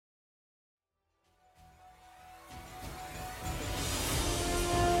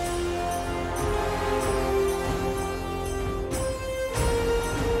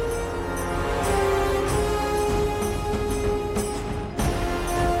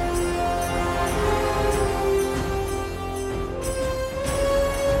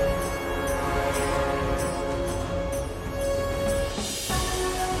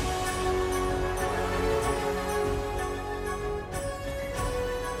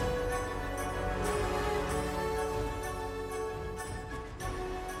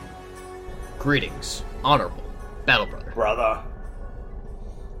Greetings, honorable battle brother. Brother,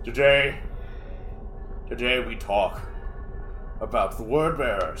 today we talk about the word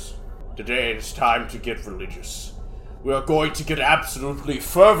bearers. Today it is time to get religious. We are going to get absolutely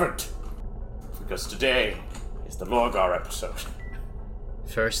fervent, because today is the Lorgar episode.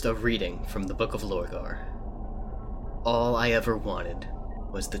 First, a reading from the Book of Lorgar. All I ever wanted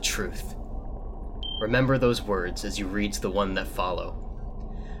was the truth. Remember those words as you read the one that follow.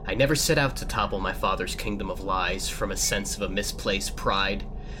 I never set out to topple my father's kingdom of lies from a sense of a misplaced pride.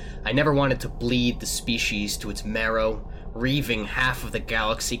 I never wanted to bleed the species to its marrow, reaving half of the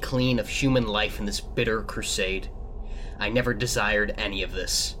galaxy clean of human life in this bitter crusade. I never desired any of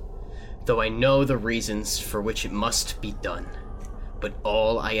this, though I know the reasons for which it must be done. But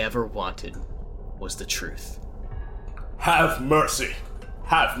all I ever wanted was the truth. Have mercy.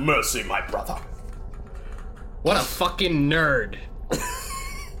 Have mercy, my brother. What a fucking nerd.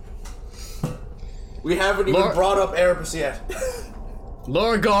 We haven't even brought up Erebus yet.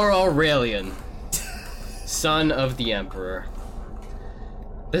 Lorgar Aurelian, son of the Emperor.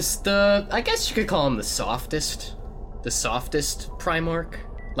 I guess you could call him the softest Primarch,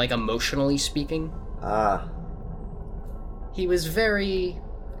 like emotionally speaking. He wasn't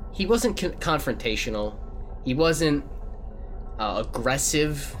confrontational. He wasn't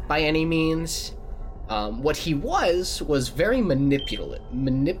aggressive by any means. What he was very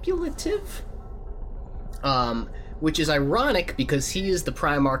manipulative? Which is ironic because he is the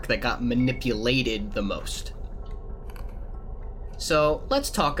Primarch that got manipulated the most. So, let's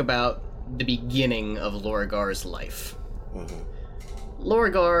talk about the beginning of Lorgar's life. Mm-hmm.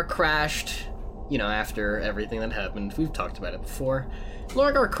 Lorgar crashed, after everything that happened. We've talked about it before.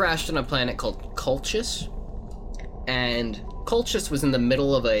 Lorgar crashed on a planet called Colchis, and Colchis was in the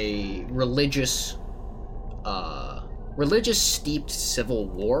middle of a religious steeped civil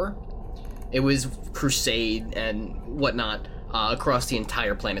war. It was crusade and whatnot across the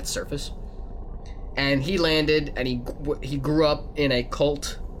entire planet's surface. And he landed, and he grew up in a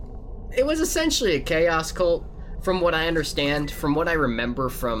cult. It was essentially a chaos cult, from what I understand, from what I remember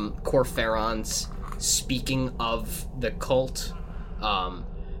from Corferon's speaking of the cult.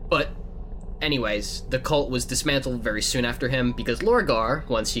 But anyways, the cult was dismantled very soon after him, because Lorgar,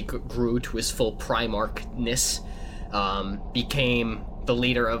 once he grew to his full Primarchness, became the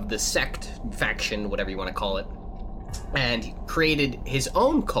leader of the sect, faction, whatever you want to call it, and created his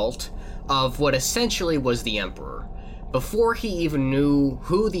own cult of what essentially was the Emperor. Before he even knew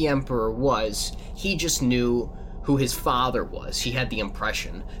who the Emperor was, he just knew who his father was. He had the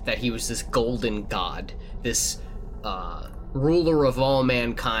impression that he was this golden god, this ruler of all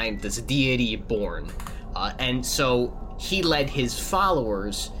mankind, this deity born. And so he led his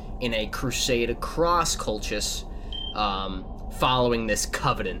followers in a crusade across Colchis, following this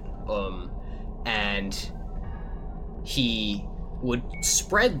covenant, and he would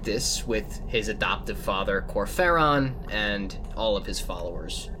spread this with his adoptive father, Corferon, and all of his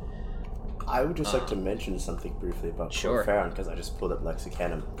followers. I would just like to mention something briefly about Corferon, because I just pulled up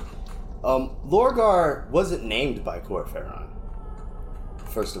Lexicanum. Lorgar wasn't named by Corferon,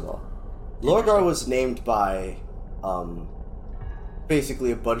 first of all. Lorgar was named by,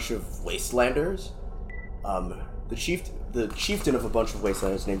 basically a bunch of Wastelanders. The chieftain of a bunch of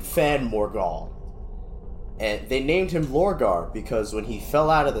Wastelanders named Fan Morgal. And they named him Lorgar because when he fell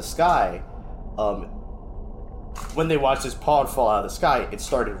out of the sky, when they watched his pod fall out of the sky, it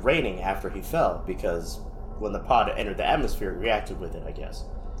started raining after he fell, because when the pod entered the atmosphere, it reacted with it, I guess.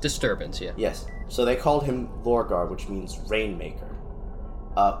 Disturbance, yeah. Yes. So they called him Lorgar, which means Rainmaker.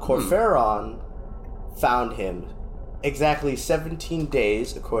 Corferon found him exactly 17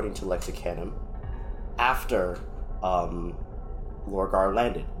 days, according to Lexicanum, after Lorgar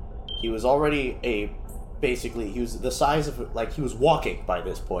landed. He was already he was the size of, he was walking by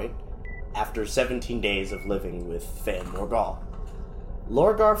this point, after 17 days of living with Fan Morgal.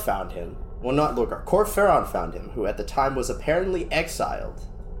 Lorgar found him, well, not Lorgar, Corferon found him, who at the time was apparently exiled.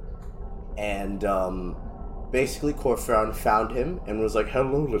 And, basically Corferon found him and was like,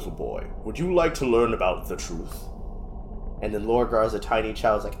 "Hello, little boy, would you like to learn about the truth?" And then Lorgar, as a tiny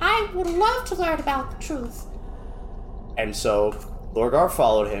child, was like, "I would love to learn about the truth." And so Lorgar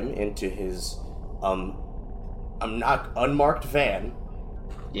followed him into his unmarked van.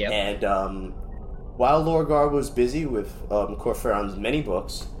 Yep. And while Lorgar was busy with Corferon's many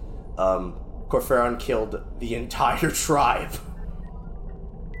books, Corferon killed the entire tribe.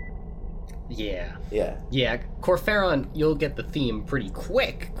 Yeah. Yeah. Yeah, Corferon, you'll get the theme pretty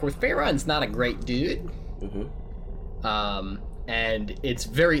quick. Corferon's not a great dude. Mm-hmm. And it's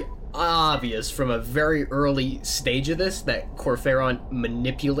very obvious from a very early stage of this that Corferon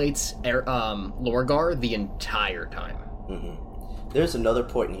manipulates Lorgar the entire time. Mm-hmm. There's another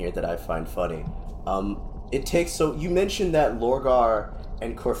point in here that I find funny. You mentioned that Lorgar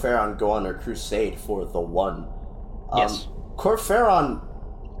and Corferon go on a crusade for the One. Yes. Corferon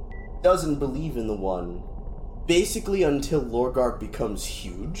doesn't believe in the One basically until Lorgar becomes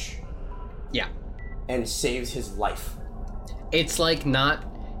huge. Yeah. And saves his life. It's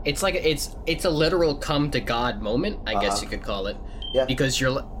a literal come to God moment, I guess you could call it. Yeah. Because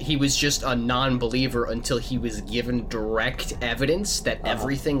he was just a non-believer until he was given direct evidence that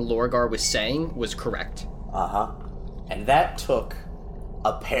everything Lorgar was saying was correct. And that took,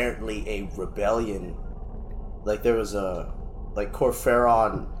 apparently, a rebellion. Like, there was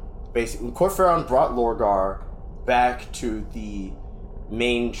Corferon brought Lorgar back to the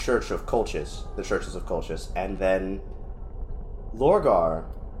main church of Colchis, the churches of Colchis, and then Lorgar,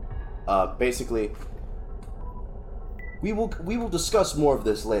 we will discuss more of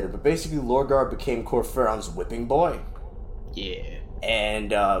this later, but basically Lorgar became Corferon's whipping boy. Yeah.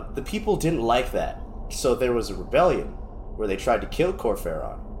 And the people didn't like that, so there was a rebellion where they tried to kill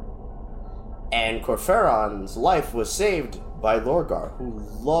Corferon. And Corferon's life was saved by Lorgar, who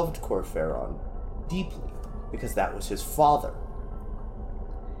loved Corferon deeply, because that was his father.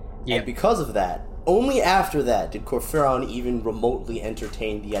 Yeah. And because of that, only after that did Corferon even remotely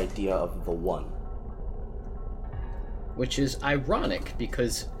entertain the idea of the One. Which is ironic,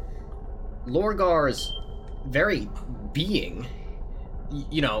 because Lorgar's very being,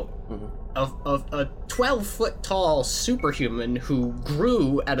 of a 12-foot tall superhuman who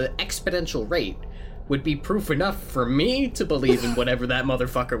grew at an exponential rate would be proof enough for me to believe in whatever that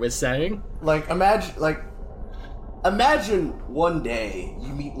motherfucker was saying. Imagine one day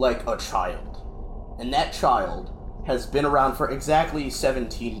you meet, a child, and that child has been around for exactly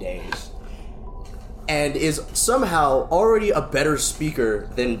 17 days, and is somehow already a better speaker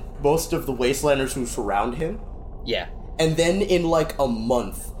than most of the Wastelanders who surround him. Yeah. And then in, a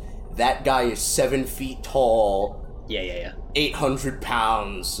month, that guy is 7 feet tall. Yeah. 800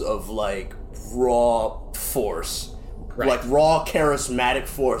 pounds of, raw force. Right. Raw charismatic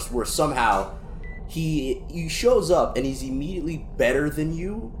force, where somehow he shows up and he's immediately better than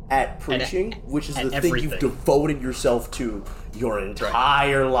you at preaching, which is the thing everything you've devoted yourself to your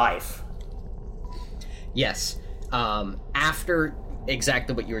entire life. Yes. After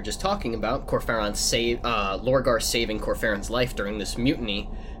exactly what you were just talking about, Lorgar saving Corferon's life during this mutiny,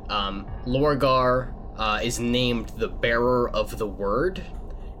 Lorgar is named the bearer of the word,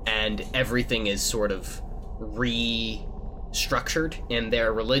 and everything is sort of restructured in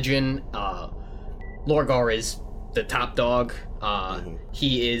their religion. Lorgar is the top dog.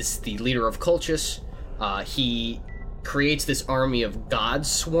 He is the leader of Colchis. He creates this army of gods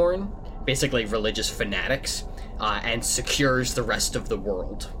sworn, basically religious fanatics, and secures the rest of the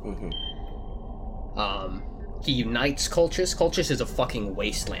world. He unites Colchis. Colchis is a fucking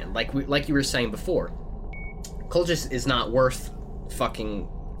wasteland. Like you were saying before, Colchis is not worth fucking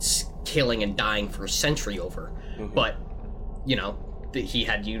killing and dying for a century over. But, he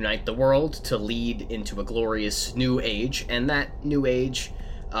had to unite the world to lead into a glorious new age, and that new age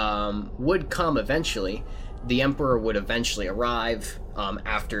would come eventually. The Emperor would eventually arrive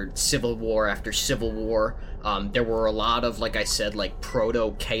after civil war. There were a lot of, like I said,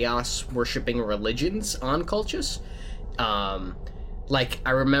 proto-chaos worshipping religions on Colchis. I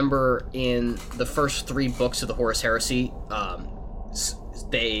remember in the first 3 books of the Horus Heresy,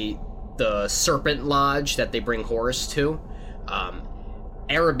 the Serpent Lodge that they bring Horus to,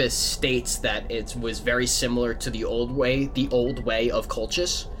 Erebus states that it was very similar to the old way of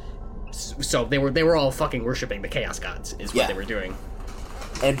Colchis. So they were all fucking worshipping the Chaos Gods, is what they were doing.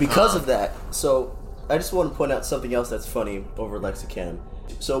 And because of that, so I just want to point out something else that's funny over Lexicon.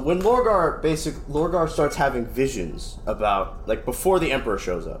 So when Lorgar starts having visions about, before the Emperor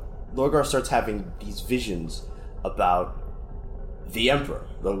shows up, Lorgar starts having these visions about the Emperor,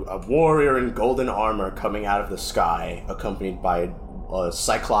 a warrior in golden armor coming out of the sky, accompanied by a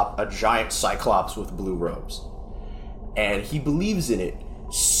giant cyclops with blue robes. And he believes in it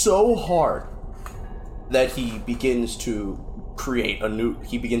so hard that he begins to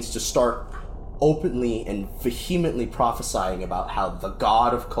start openly and vehemently prophesying about how the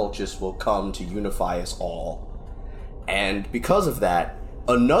god of Colchis will come to unify us all. And because of that,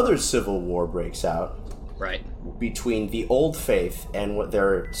 another civil war breaks out. Right. Between the old faith and what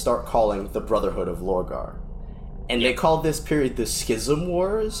they start calling the Brotherhood of Lorgar. And they call this period the Schism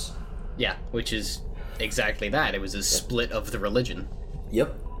Wars. Yeah, which is exactly that. It was a split of the religion. Yep.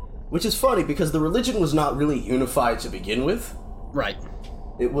 Which is funny, because the religion was not really unified to begin with. Right.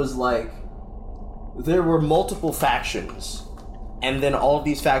 It was like there were multiple factions, and then all of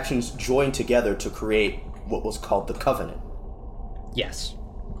these factions joined together to create what was called the Covenant. Yes.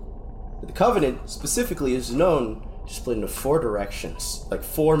 The Covenant specifically is known to split into 4 directions. Like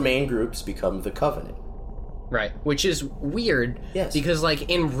 4 main groups become the Covenant. Right, which is weird. Yes. Because like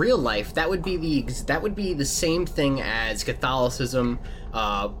in real life, that would be the same thing as Catholicism,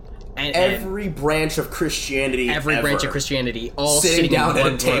 and every branch of Christianity. Every branch of Christianity, all sitting down in at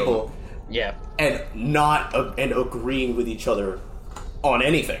one a table. room. Yeah. And not and agreeing with each other on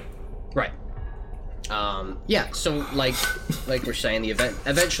anything. Right. Yeah, so like we're saying,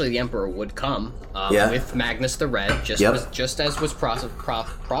 eventually the Emperor would come with Magnus the Red, just as was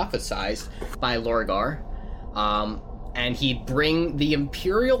prophesized by Lorgar, and he'd bring the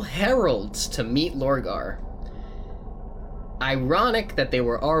Imperial Heralds to meet Lorgar. Ironic that they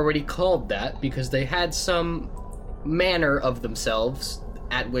were already called that, because they had some manner of themselves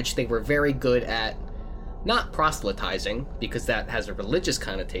at which they were very good at not proselytizing, because that has a religious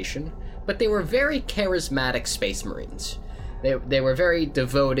connotation, but they were very charismatic space marines. They were very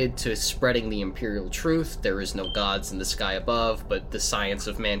devoted to spreading the imperial truth. There is no gods in the sky above, but the science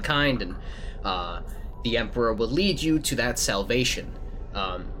of mankind, and the Emperor will lead you to that salvation.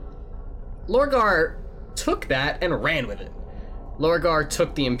 Lorgar took that and ran with it. Lorgar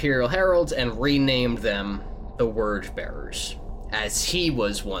took the Imperial Heralds and renamed them the Word Bearers. As he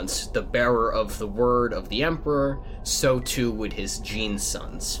was once the bearer of the word of the Emperor, so too would his Gene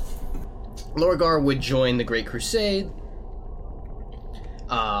sons. Lorgar would join the Great Crusade,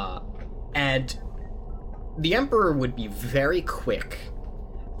 and the Emperor would be very quick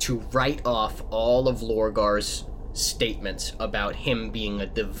to write off all of Lorgar's statements about him being a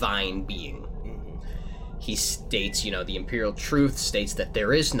divine being. He states, the Imperial Truth states that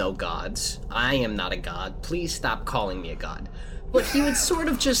there is no gods. I am not a god. Please stop calling me a god. But he would sort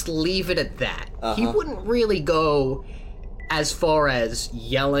of just leave it at that. He wouldn't really go as far as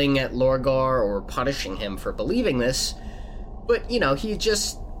yelling at Lorgar or punishing him for believing this. But, he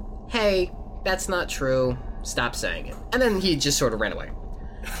just, hey, that's not true. Stop saying it. And then he just sort of ran away.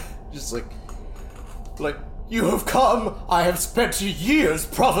 Just like, you have come. I have spent years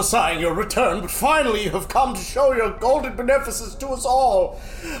prophesying your return, but finally you have come to show your golden beneficence to us all.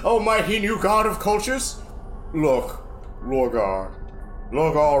 O mighty new god of cultures. Look, Lorgar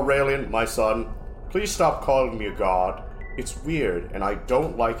Aurelian, my son, please stop calling me a god. It's weird, and I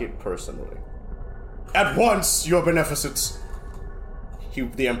don't like it personally. At once, your beneficence.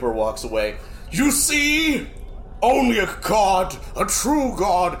 The Emperor walks away. You see? Only a god, a true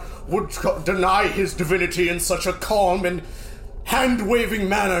god, would deny his divinity in such a calm and hand-waving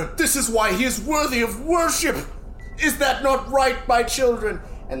manner. This is why he is worthy of worship. Is that not right, my children?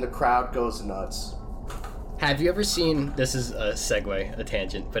 And the crowd goes nuts. Have you ever seen, this is a segue, a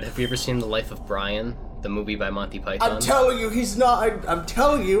tangent, but have you ever seen The Life of Brian, the movie by Monty Python? I'm telling you, he's not, I'm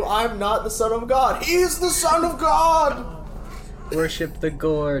telling you, I'm not the son of God. He is the son of God! Worship the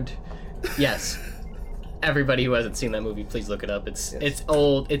gourd. Yes. Everybody who hasn't seen that movie, please look it up. It's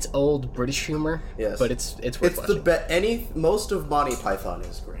old British humor. Yes. But it's worth watching. Most of Monty Python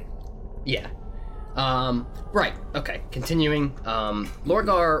is great. Yeah. Right. Okay. Continuing.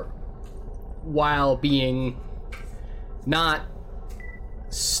 Lorgar, while being not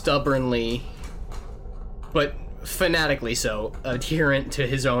stubbornly, but fanatically so, adherent to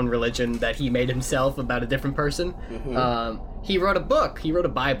his own religion that he made himself about a different person, he wrote a book. He wrote a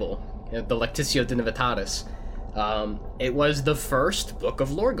Bible. The Lectitio Divinitatis. It was the first book of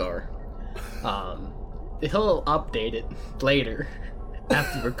Lorgar. He'll update it later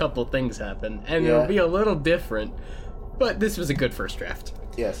after a couple things happen, and it'll be a little different, but this was a good first draft.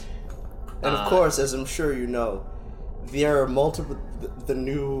 Yes. And of course, as I'm sure you know, there are multiple, the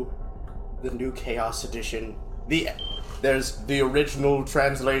new Chaos Edition, there's the original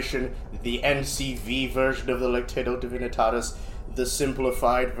translation, the NCV version of the Lectitio Divinitatis, the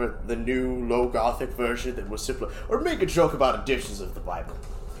simplified, the new low Gothic version that was simpler, or make a joke about editions of the Bible.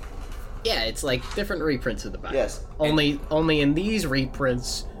 Yeah, it's like different reprints of the Bible. Yes. Only in these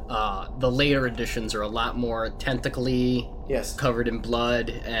reprints, the later editions are a lot more tentacly, covered in blood,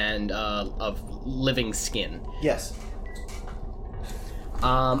 and of living skin. Yes.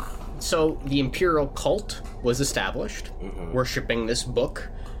 So the Imperial cult was established, worshipping this book.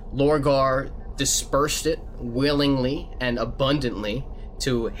 Lorgar dispersed it willingly and abundantly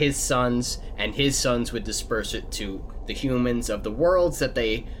to his sons, and his sons would disperse it to the humans of the worlds that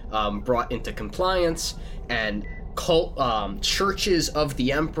they brought into compliance, and churches of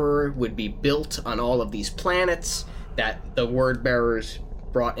the Emperor would be built on all of these planets that the word bearers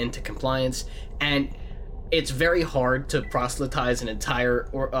brought into compliance. And it's very hard to proselytize an entire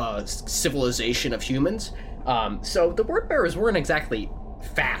civilization of humans. So the word bearers weren't exactly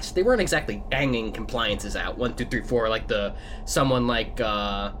fast. They weren't exactly banging compliances out 1, 2, 3, 4 like the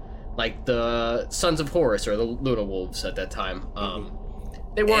Sons of Horus or the Luna Wolves at that time.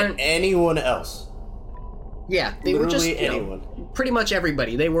 They weren't anyone else. Yeah, they Literally were just anyone. Pretty much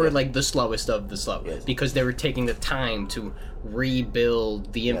everybody. They were like the slowest of the slow because they were taking the time to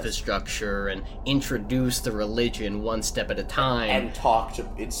rebuild the infrastructure and introduce the religion one step at a time. And talk to,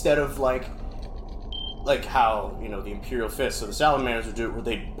 instead of like how, the Imperial Fists or the Salamanders would do it, where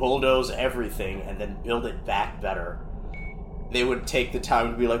they'd bulldoze everything and then build it back better. They would take the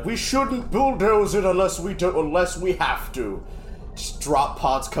time to be like, we shouldn't bulldoze it unless we have to. Just drop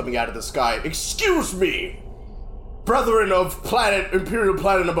pods coming out of the sky. Excuse me! Brethren of Imperial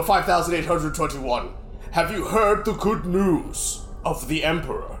Planet number 5821, have you heard the good news of the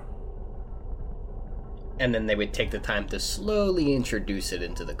Emperor? And then they would take the time to slowly introduce it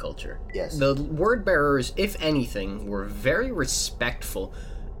into the culture. Yes. The word bearers, if anything, were very respectful.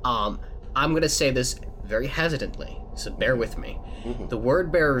 I'm going to say this very hesitantly, so bear with me. The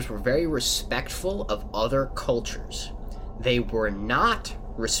word bearers were very respectful of other cultures. They were not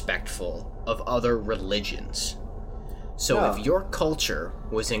respectful of other religions. So if your culture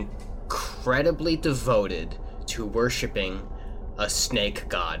was incredibly devoted to worshiping a snake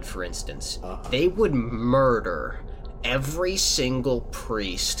god, for instance, they would murder every single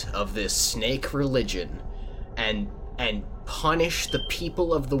priest of this snake religion and punish the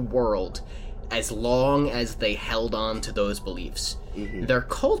people of the world as long as they held on to those beliefs. Their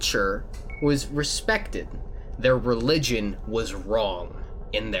culture was respected. Their religion was wrong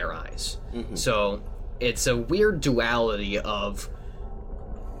in their eyes. So it's a weird duality of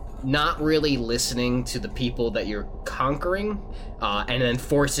not really listening to the people that you're conquering and then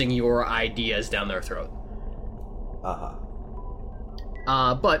forcing your ideas down their throat.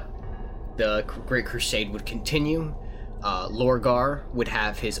 But the Great Crusade would continue. Lorgar would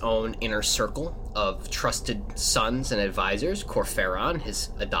have his own inner circle of trusted sons and advisors. Corferon, his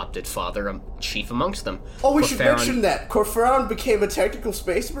adopted father, chief amongst them. Oh, we should mention that. Corferon became a technical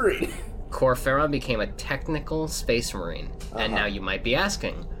space marine. Corferon became a technical space marine. And now you might be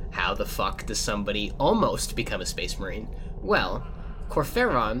asking, how the fuck does somebody almost become a space marine? Well,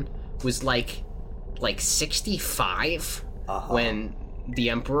 Corferon was like 65 when the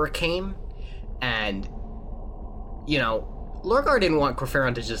Emperor came, and Lorgar didn't want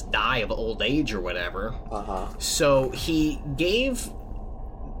Corferon to just die of old age or whatever. So he gave,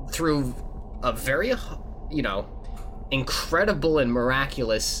 through a very, incredible and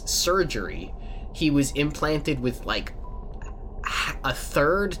miraculous surgery, he was implanted with like a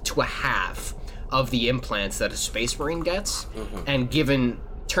third to a half of the implants that a space marine gets, and given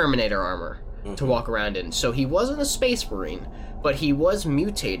Terminator armor to walk around in. So he wasn't a space marine, but he was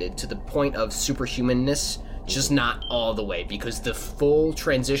mutated to the point of superhumanness, just not all the way, because the full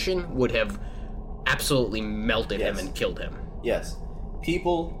transition would have absolutely melted him and killed him. Yes.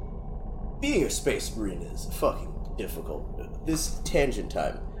 People, being a space marine is fucking difficult. This tangent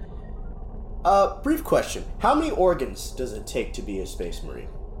time. Brief question. How many organs does it take to be a space marine?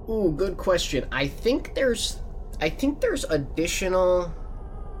 Ooh, good question. I think there's additional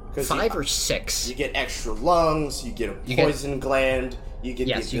 5 or 6. You get extra lungs, you get a poison gland, you get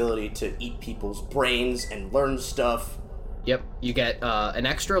the ability to eat people's brains and learn stuff. Yep, you get an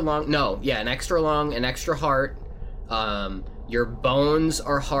extra lung, an extra lung, an extra heart, your bones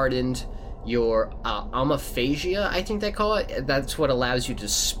are hardened, your omophagia, I think they call it, that's what allows you to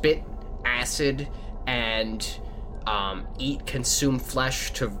spit acid and consume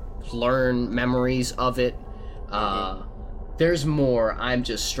flesh to learn memories of it. There's more, I'm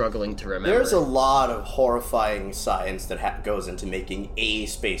just struggling to remember. There's a lot of horrifying science that goes into making a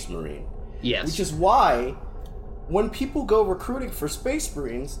space marine. Yes. Which is why, when people go recruiting for space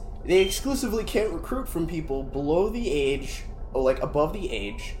marines, they exclusively can't recruit from people below the age, or like above the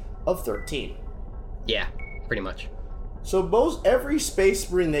age of 13. Yeah, pretty much. So every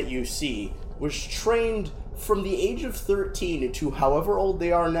space marine that you see was trained from the age of 13 to however old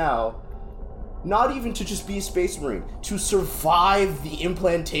they are now, not even to just be a space marine, to survive the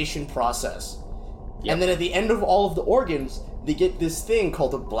implantation process. Yep. And then at the end of all of the organs, they get this thing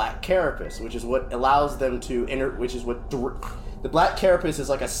called a black carapace, which is what allows them to the black carapace is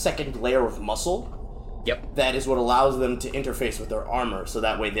like a second layer of muscle. Yep. That is what allows them to interface with their armor, so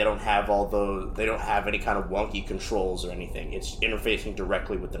that way they don't have any kind of wonky controls or anything. It's interfacing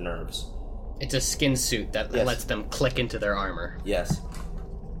directly with the nerves. It's a skin suit that lets them click into their armor. Yes.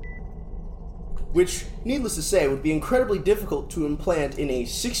 Which, needless to say, would be incredibly difficult to implant in a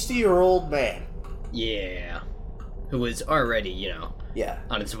 60-year-old man. Yeah. Who was already, Yeah.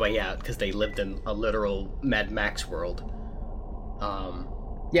 on its way out because they lived in a literal Mad Max world.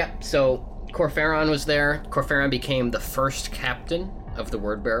 So Corferon was there. Corferon became the first captain of the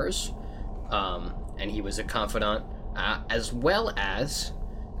Word Bearers, and he was a confidant, as well as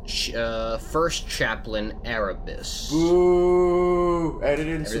first chaplain Erebus. Boo! Edit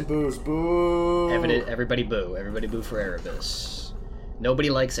in some boos. Boo! Everybody boo. Everybody boo for Erebus. Nobody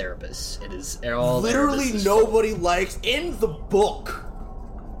likes Erebus. It is all Literally Erebus's nobody likes... In the book,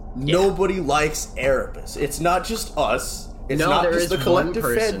 nobody likes Erebus. It's not just us. It's not there just is the collective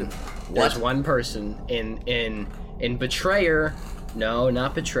one person. fandom. There's What? one person in Betrayer. No,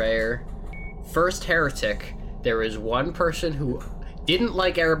 not Betrayer. First Heretic. There is one person who didn't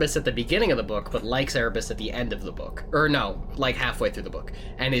like Erebus at the beginning of the book, but likes Erebus at the end of the book. Or no, like halfway through the book.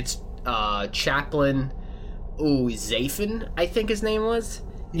 And it's Chaplain Zaphon, I think his name was.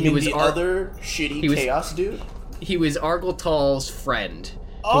 He was the other shitty chaos dude? He was Argletal's friend,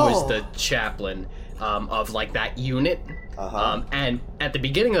 who was the chaplain of like that unit. And at the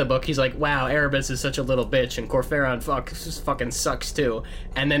beginning of the book, he's like, "Wow, Erebus is such a little bitch," and Corferon fucking sucks too.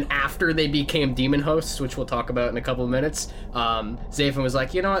 And then after they became demon hosts, which we'll talk about in a couple of minutes, Zaphon was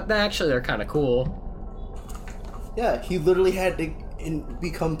like, "You know what? Actually, they're kind of cool." Yeah, he literally had to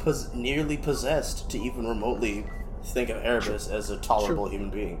become nearly possessed to even remotely think of Erebus as a tolerable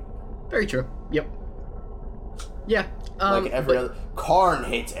human being. Very true. Yep. Yeah. Like every other... Karn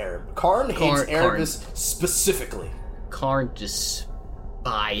hates Erebus. Karn hates Erebus specifically. Karn despises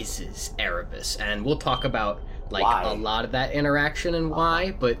Erebus, and we'll talk about why? A lot of that interaction and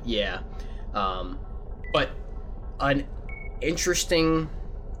why, but yeah. But an interesting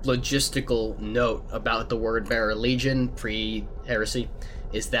logistical note about the Word Bearer Legion pre-heresy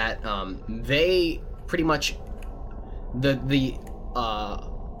is that they pretty much the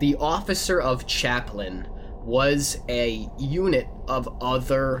officer of chaplain was a unit of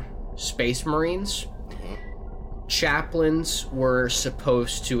other Space Marines. Chaplains were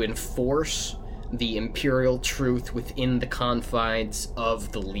supposed to enforce the Imperial truth within the confines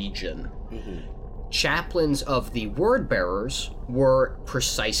of the Legion. Chaplains of the Word Bearers were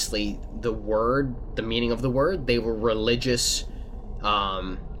precisely the meaning of the word. They were religious,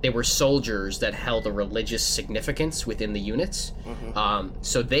 they were soldiers that held a religious significance within the units.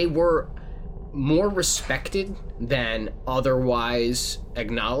 So they were more respected than otherwise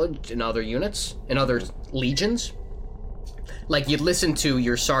acknowledged in other units, in other legions. Like, you'd listen to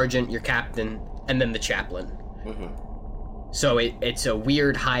your sergeant, your captain, and then the chaplain. So it's a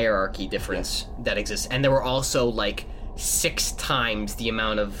weird hierarchy difference that exists. And there were also, like, 6 times the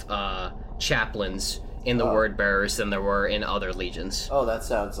amount of chaplains in the Word Bearers than there were in other legions. Oh, that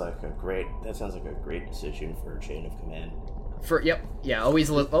sounds like a great decision for a chain of command. Always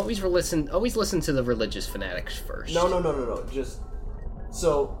listen to the religious fanatics first. No. Just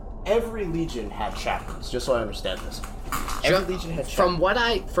so every legion had chaplains. Just so I understand this, every legion had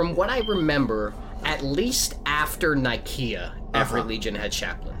chaplains. From what I remember, at least after Nicaea, every legion had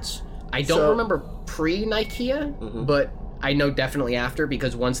chaplains. I don't remember pre-Nicaea, but I know definitely after,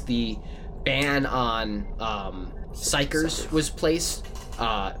 because once the ban on psychers was placed,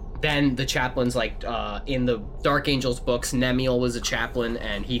 then the chaplains, like, in the Dark Angels books, Nemiel was a chaplain,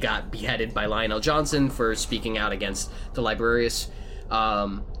 and he got beheaded by Lionel Johnson for speaking out against the Librarius.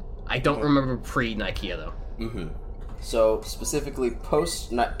 I don't remember pre-Nicaea, though. So, specifically,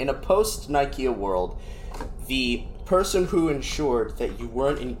 in a post-Nicaea world, the person who ensured that you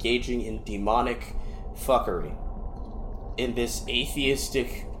weren't engaging in demonic fuckery in this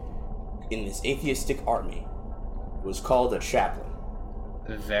atheistic army was called a chaplain.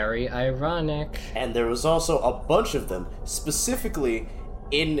 Very ironic. And there was also a bunch of them, specifically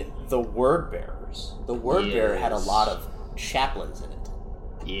in the Word Bearers. The Word Bearer had a lot of chaplains in it.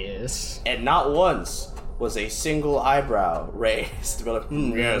 Yes. And not once was a single eyebrow raised to be like,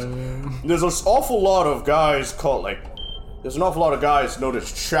 yes. There's an awful lot of guys known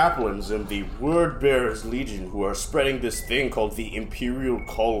as chaplains in the Word Bearers Legion who are spreading this thing called the Imperial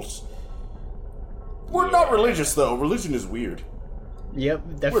Cult. We're not religious, though. Religion is weird.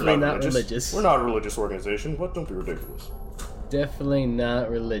 Yep, definitely not religious. We're not a religious organization. What? Don't be ridiculous. Definitely not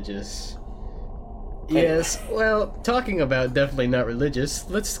religious. Yes, well, talking about definitely not religious,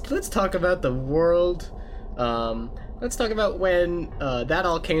 let's talk about the world. Let's talk about when that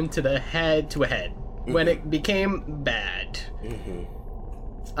all came to a head, when it became bad.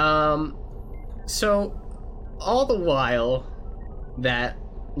 So, all the while that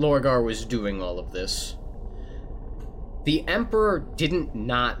Lorgar was doing all of this, the Emperor didn't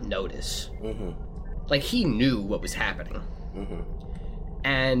not notice. Like, he knew what was happening.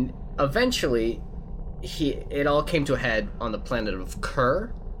 And eventually, it all came to a head on the planet of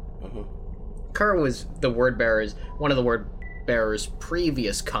Kur. Mm-hmm. Kur was one of the word bearers'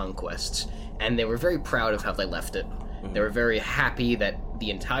 previous conquests, and they were very proud of how they left it. Mm-hmm. They were very happy that the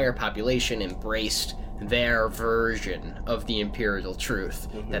entire population embraced their version of the imperial truth,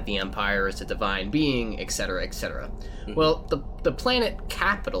 that the Empire is a divine being, etc., etc. Mm-hmm. Well, the planet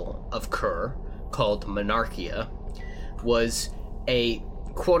capital of Kur, called Monarchia, was a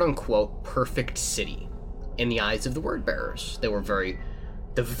quote-unquote perfect city in the eyes of the word-bearers. They were very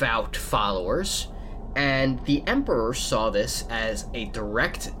devout followers, and the Emperor saw this as a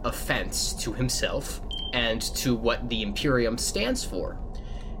direct offense to himself and to what the Imperium stands for,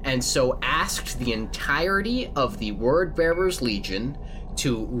 and so asked the entirety of the Word-Bearers Legion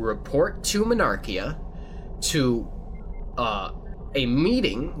to report to Monarchia, to a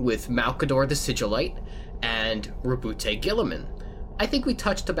meeting with Malkador the Sigillite and Rabute Gilliman. I think we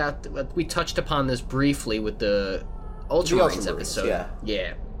touched upon this briefly with the Ultramarines episode.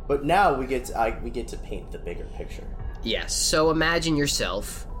 Yeah. But now we get to paint the bigger picture. Yes. So imagine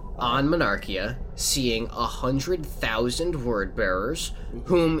yourself on Monarchia, seeing 100,000 word-bearers,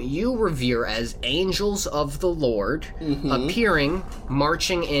 whom you revere as angels of the Lord, appearing,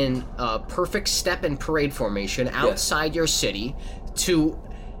 marching in perfect step and parade formation outside your city to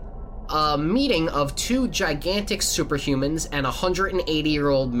a meeting of 2 gigantic superhumans and a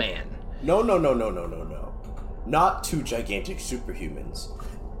 180-year-old man. No. Not 2 gigantic superhumans.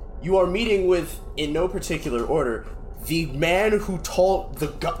 You are meeting with, in no particular order, the man who told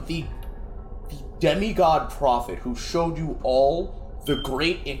the demigod prophet who showed you all the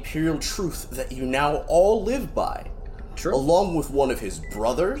great imperial truth that you now all live by. True. Along with one of his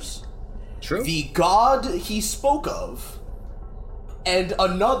brothers. True. The god he spoke of. And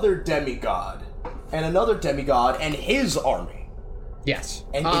another demigod. And his army. Yes.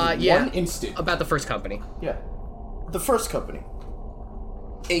 And in one instant. About the first company. Yeah. The first company.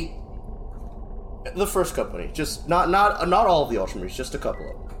 The first company, just not all of the Ultramarines, just a couple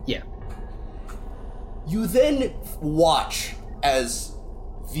of them. Yeah. You then watch as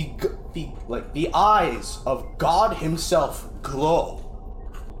the eyes of God himself glow.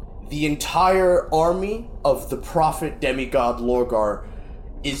 The entire army of the prophet demigod Lorgar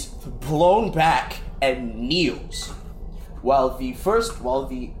is blown back and kneels, while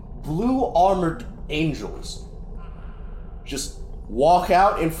the blue armored angels just walk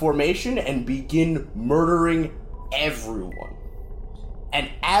out in formation and begin murdering everyone. And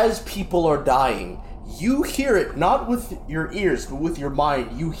as people are dying, you hear it, not with your ears, but with your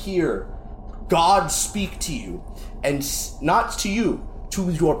mind. You hear God speak to you, and not to you, to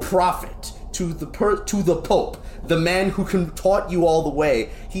your prophet, to the Pope, the man who taught you all the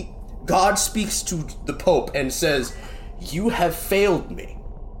way. God speaks to the Pope and says, "You have failed me.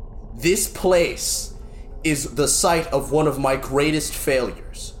 This place is the site of one of my greatest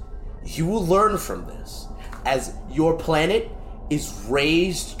failures. You will learn from this, as your planet is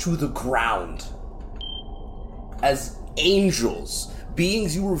razed to the ground. As angels,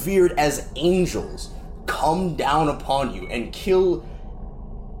 beings you revered as angels, come down upon you and kill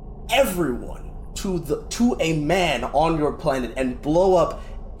everyone to a man on your planet and blow up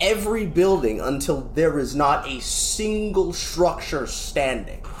every building until there is not a single structure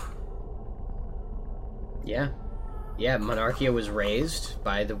standing." Yeah, Monarchia was raised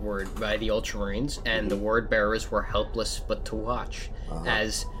by the Ultramarines, and the word-bearers were helpless but to watch,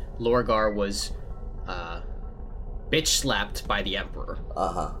 as Lorgar was, bitch-slapped by the Emperor.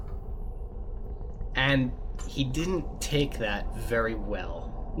 And he didn't take that very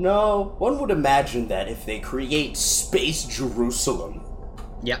well. No, one would imagine that if they create Space Jerusalem,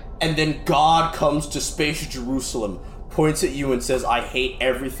 and then God comes to Space Jerusalem, points at you and says, "I hate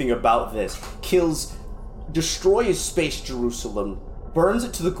everything about this," destroys Space Jerusalem, burns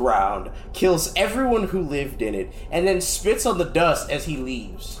it to the ground, kills everyone who lived in it, and then spits on the dust as he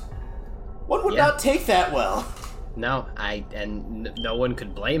leaves. One would not take that well. No, no one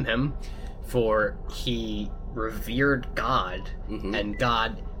could blame him, for he revered God, and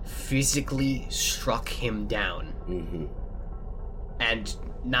God physically struck him down. And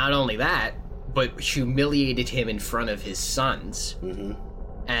not only that, but humiliated him in front of his sons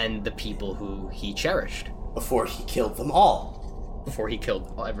and the people who he cherished. Before he killed them all. Before he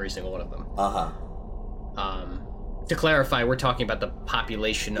killed every single one of them. To clarify, we're talking about the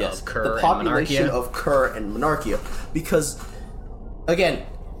population of Kur and Monarchia. The population of Kur and Monarchia. Because, again,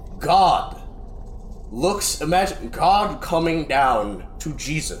 God imagine God coming down to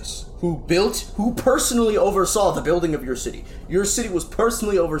Jesus, who personally oversaw the building of your city. Your city was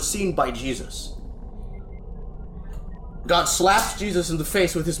personally overseen by Jesus. God slaps Jesus in the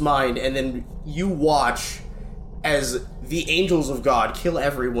face with his mind, and then you watch as the angels of God kill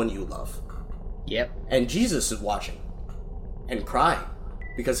everyone you love. Yep. And Jesus is watching and crying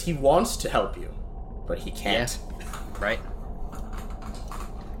because he wants to help you, but he can't. Yeah. Right.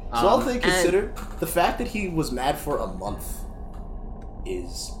 So all things considered, the fact that he was mad for a month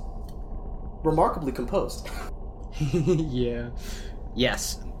is remarkably composed. Yeah.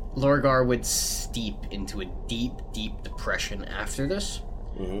 Yes, Lorgar would steep into a deep, deep depression after this.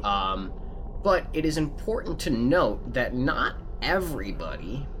 Mm-hmm. But it is important to note that not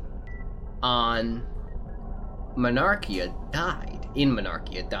everybody on Monarchia died.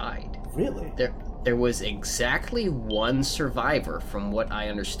 Really? There was exactly one survivor, from what I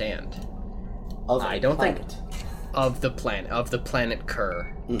understand. Of I a don't planet. think of the planet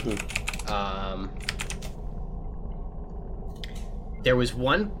Kerr. Mm-hmm. There was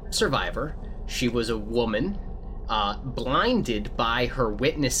one survivor. She was a woman, blinded by her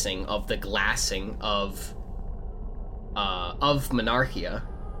witnessing of the glassing of Monarchia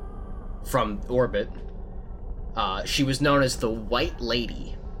from orbit. She was known as the White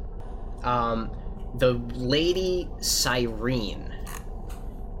Lady. The Lady Cyrene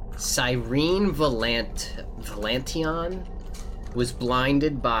Valantion was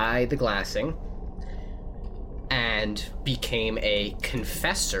blinded by the glassing and became a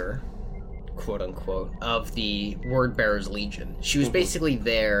confessor, quote unquote, of the Wordbearers Legion. She was basically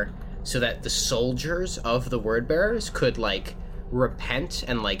there so that the soldiers of the Wordbearers could like repent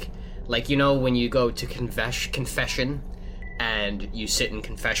and like you know when you go to confession and you sit in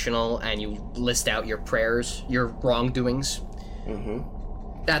confessional and you list out your prayers, your wrongdoings.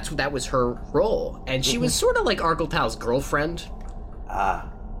 That was her role, and she was sort of like Argyltal's girlfriend. I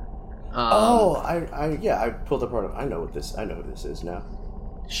pulled apart. I know what this is now.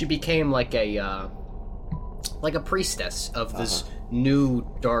 She became like a priestess of this new,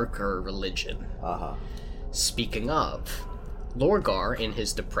 darker religion. Speaking of, Lorgar, in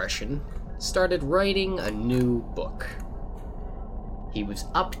his depression, started writing a new book. He was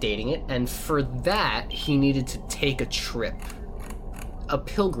updating it, and for that, he needed to take a trip, a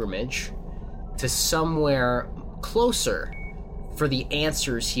pilgrimage, to somewhere closer for the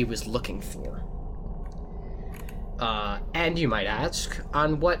answers he was looking for. And you might ask,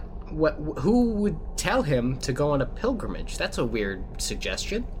 on who would tell him to go on a pilgrimage? That's a weird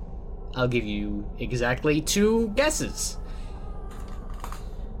suggestion. I'll give you exactly 2 guesses.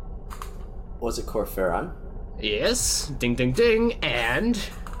 Was it Corferon? Yes, ding ding ding, and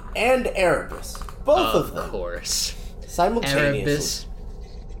Erebus. Both of them. Of course. Simultaneously.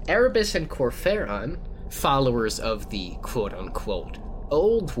 Erebus and Corferon, followers of the quote-unquote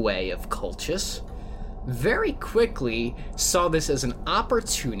old way of Cultus, very quickly saw this as an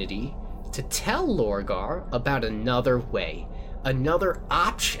opportunity to tell Lorgar about another way, another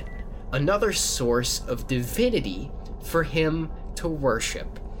option, another source of divinity for him to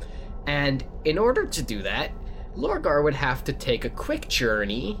worship. And in order to do that, Lorgar would have to take a quick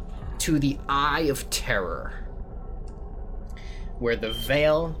journey to the Eye of Terror, where the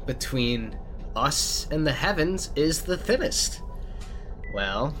veil between us and the heavens is the thinnest.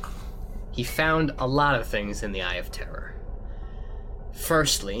 Well, he found a lot of things in the Eye of Terror.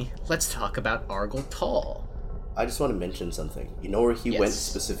 Firstly, let's talk about Argyltal. I just want to mention something. You know where he went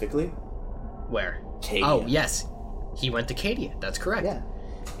specifically? Where? Cadia. Oh, yes. He went to Cadia. That's correct. Yeah.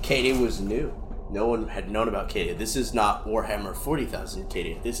 Cadia was new. No one had known about Cadia. This is not Warhammer 40,000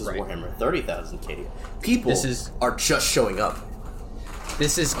 Cadia. This is Warhammer 30,000 Cadia. People are just showing up.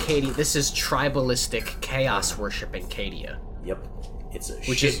 This is Cadia. This is tribalistic chaos worship in Cadia. Yep. It's a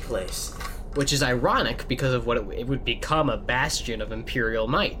place. Which is ironic because of what it would become, a bastion of Imperial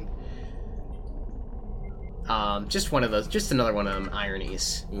might. Just another one of them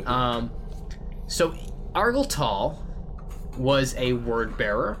ironies. So Argyltal was a word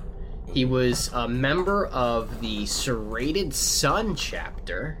bearer. He was a member of the Serrated Sun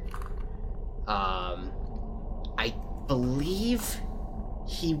chapter. I believe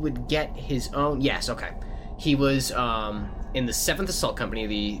he would get his own. Yes, okay. He was in the 7th Assault Company,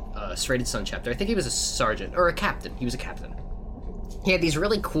 the Serrated Sun chapter. I think he was a sergeant or a captain. He was a captain. He had these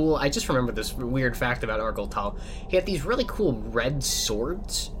really cool. I just remember this weird fact about Argyltal. He had these really cool red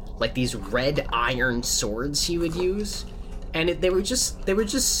swords, like these red iron swords he would use. And they were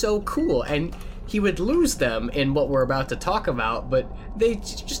just so cool, and he would lose them in what we're about to talk about, but they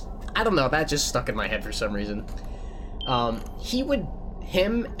just, I don't know, that just stuck in my head for some reason.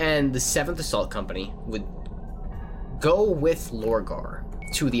 Him and the 7th Assault Company would go with Lorgar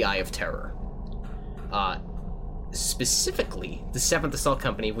to the Eye of Terror. Specifically, the 7th Assault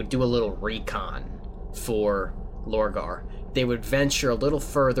Company would do a little recon for Lorgar. They would venture a little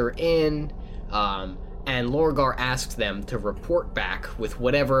further in, and Lorgar asked them to report back with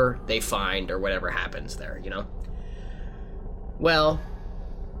whatever they find or whatever happens there, you know? Well,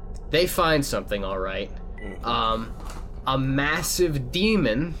 they find something, all right. A massive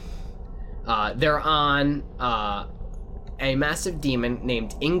demon. They're on a massive demon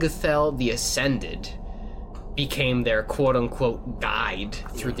named Ingethel the Ascended became their quote-unquote guide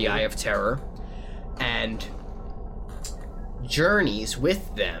through the Eye of Terror and journeys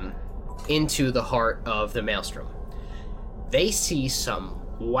with them into the heart of the Maelstrom. They see some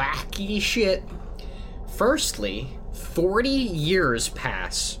wacky shit. Firstly, 40 years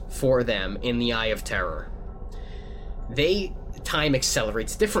pass for them in the Eye of Terror. Time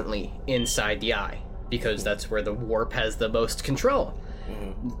accelerates differently inside the Eye, because that's where the warp has the most control.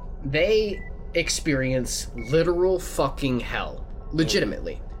 They experience literal fucking hell.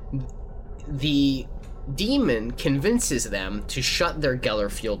 Legitimately. The demon convinces them to shut their Geller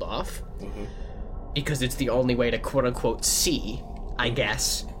field off, because it's the only way to quote-unquote see, I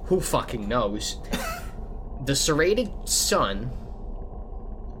guess. Who fucking knows? The serrated sun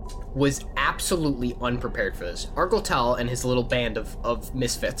was absolutely unprepared for this. Argoltal and his little band of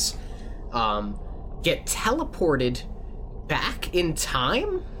misfits get teleported back in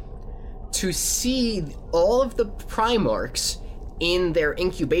time to see all of the Primarchs in their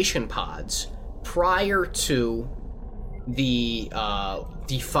incubation pods prior to the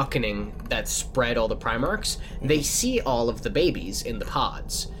defucking that spread all the Primarchs. They see all of the babies in the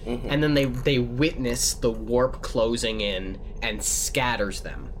pods, and then they witness the warp closing in and scatters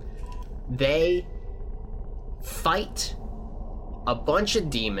them. They fight a bunch of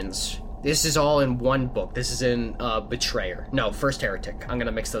demons. This is all in one book. This is in Betrayer. No, First Heretic. I'm going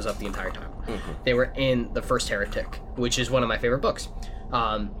to mix those up the entire time. They were in the First Heretic, which is one of my favorite books.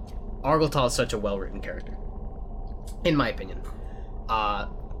 Argoltal is such a well-written character, in my opinion.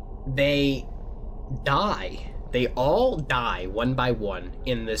 They die. They all die one by one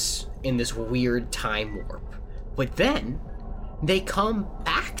in this weird time warp. But then they come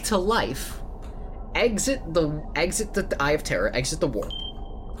back to life, exit the Eye of Terror, exit the warp,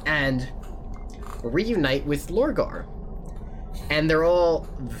 and reunite with Lorgar. And they're all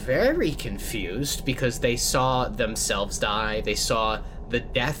very confused because they saw themselves die. They saw the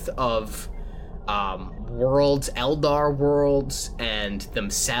death of worlds, Eldar worlds, and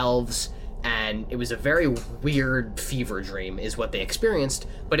themselves. And it was a very weird fever dream is what they experienced,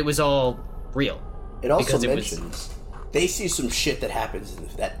 but it was all real. It also mentions they see some shit that happens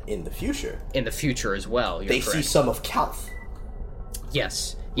in the future. In the future as well, they correct. See some of Calth.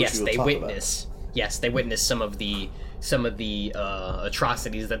 Yes, they witness. Yes, they witness some of the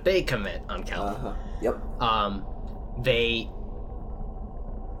atrocities that they commit on Calth. Yep. They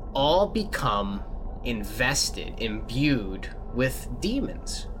all become imbued with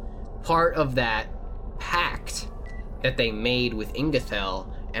demons. Part of that pact that they made with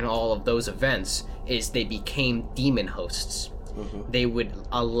Ingethel and all of those events is they became demon hosts. They would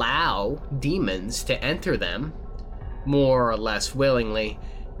allow demons to enter them more or less willingly,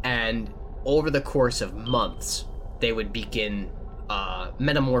 and over the course of months they would begin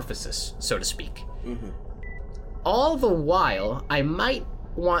metamorphosis, so to speak. All the while, I might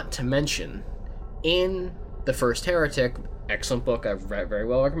want to mention, in the First Heretic, excellent book, I very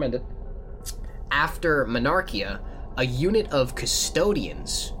well recommend it, after Monarchia, a unit of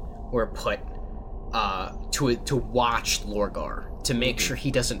custodians were put to watch Lorgar, to make sure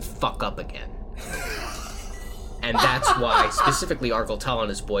he doesn't fuck up again. And that's why specifically Argoltal and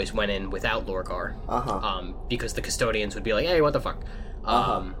his boys went in without Lorgar, because the custodians would be like, hey, what the fuck?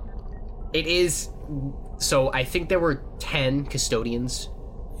 It is... So I think there were 10 custodians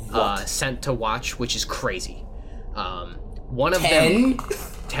sent to watch, which is crazy. One of 10? them...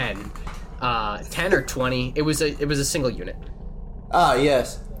 10. 10 or 20. It was a single unit.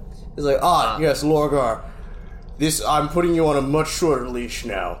 Yes. It's like, yes, Lorgar. I'm putting you on a much shorter leash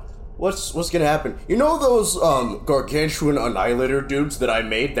now. What's gonna happen? You know those gargantuan annihilator dudes that I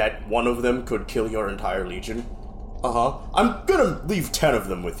made that one of them could kill your entire legion? I'm gonna leave 10 of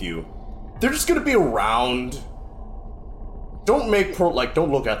them with you. They're just gonna be around. Don't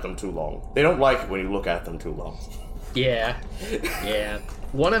look at them too long. They don't like it when you look at them too long. Yeah.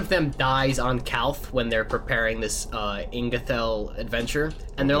 One of them dies on Calth when they're preparing this Ingethel adventure,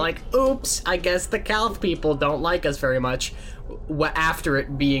 and they're like, oops, I guess the Calth people don't like us very much. After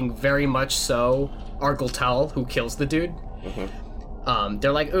it being very much so Argoltal who kills the dude.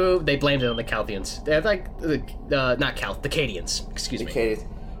 They're like, ooh, they blamed it on the Calthians. They're like, not Calth, the Cadians, excuse me. Cadians.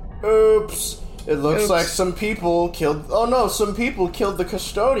 Oops. It looks like some people killed... Oh no, some people killed the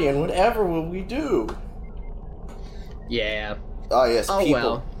custodian. Whatever will we do? Yeah. Oh, yes, Oh, people,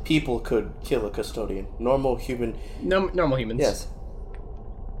 well. people could kill a custodian. Normal human... Normal humans. Yes.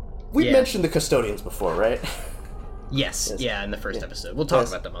 We Yeah. mentioned the custodians before, right? Yes. Yes. Yeah, in the first episode. We'll talk Yes.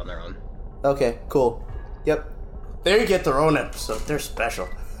 about them on their own. Okay, cool. Yep. They get their own episode. They're special.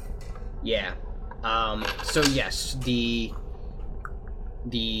 Yeah. So yes, the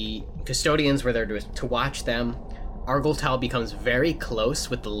custodians were there to watch them. Argoltal becomes very close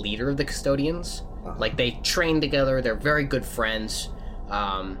with the leader of the custodians. Like, they train together, they're very good friends.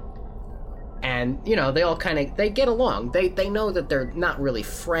 And, you know, they all they get along. They know that they're not really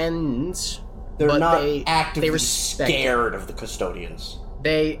friends. They're but not they actively respect scared of the custodians.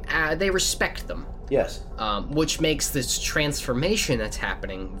 They respect them. Yes. Which makes this transformation that's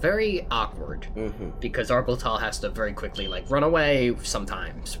happening very awkward. Because Argoltal has to very quickly, like, run away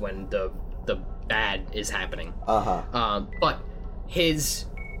sometimes when the bad is happening. But his,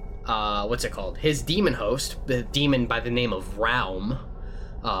 what's it called? His demon host, the demon by the name of Raum,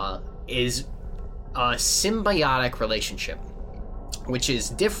 is a symbiotic relationship, which is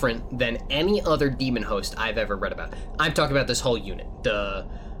different than any other demon host I've ever read about. I'm talking about this whole unit. The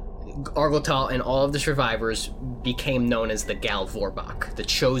Argoltal and all of the survivors became known as the Galvorbach, the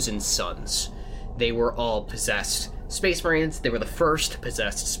Chosen Sons. They were all possessed Space Marines. They were the first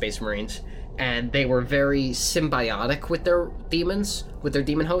possessed Space Marines, and they were very symbiotic with their demons, with their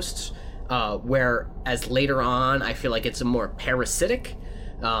demon hosts, whereas later on, I feel like it's a more parasitic.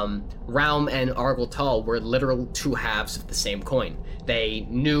 Raum and Argoltal were literal two halves of the same coin. They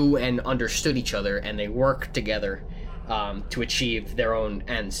knew and understood each other, and they worked together to achieve their own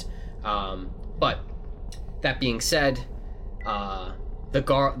ends. But that being said, the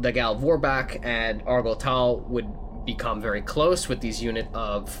Galvorbach and Argoltal would become very close with these unit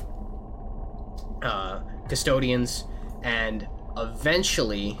of custodians, and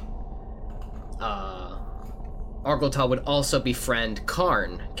eventually Argoltal would also befriend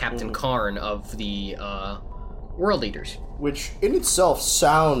Karn, Captain Karn of the World Eaters. Which in itself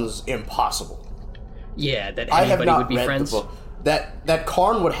sounds impossible. Yeah, that I have anybody not would be read friends. the book. That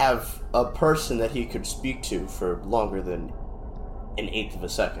Karn would have a person that he could speak to for longer than an eighth of a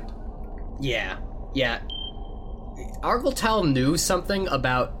second. Yeah. Argoltal knew something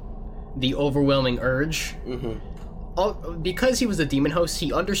about the overwhelming urge. Because he was a demon host,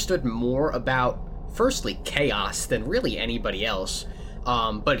 he understood more about, firstly, chaos than really anybody else.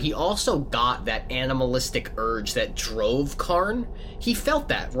 But he also got that animalistic urge that drove Karn. He felt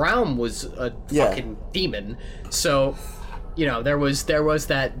that. Raum was a fucking demon. So, you know, there was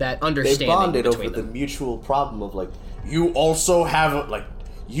that understanding They bonded over between them. the mutual problem of, like, you also have,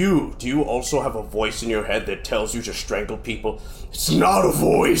 do you also have a voice in your head that tells you to strangle people? It's not a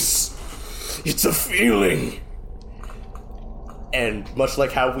voice! It's a feeling! And much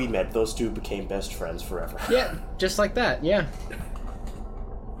like how we met, those two became best friends forever. Yeah, just like that, yeah.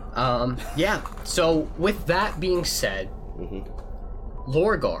 So with that being said,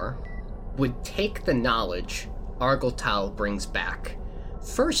 Lorgar would take the knowledge Argoltal brings back.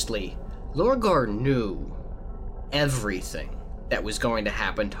 Firstly, Lorgar knew everything that was going to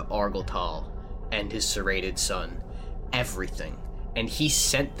happen to Argoltal and his serrated son. Everything. And he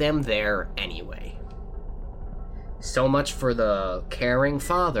sent them there anyway. So much for the caring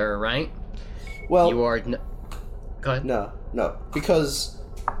father, right? Well, You are... Go ahead. no, because...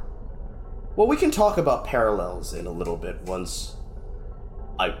 Well, we can talk about parallels in a little bit once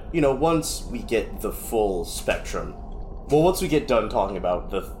we get the full spectrum. Well, once we get done talking about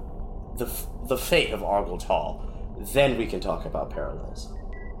the fate of Argoltal, then we can talk about parallels.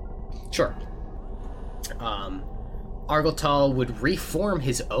 Sure. Argoltal would reform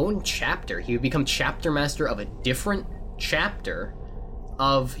his own chapter. He would become chapter master of a different chapter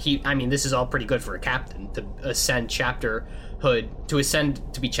of... this is all pretty good for a captain, to ascend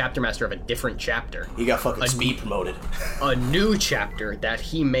to be chapter master of a different chapter. He got fucking speed promoted. A new chapter that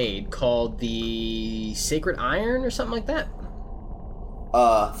he made called the Sacred Iron or something like that.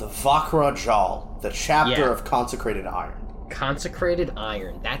 The Vakra Jal, the chapter Yeah. of Consecrated Iron. Consecrated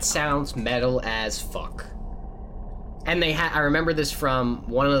Iron. That sounds metal as fuck. And I remember this from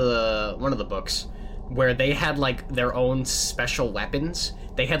one of the books where they had like their own special weapons.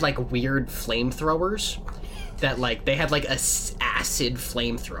 They had like weird flamethrowers that they had like acid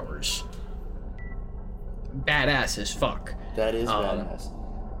flamethrowers. Badass as fuck. That is badass.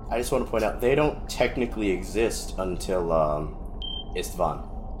 I just want to point out, they don't technically exist until Istvan.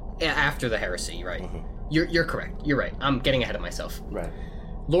 Yeah, after the heresy, right? You're correct. You're right. I'm getting ahead of myself. Right.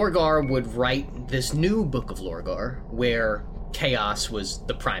 Lorgar would write this new book of Lorgar where chaos was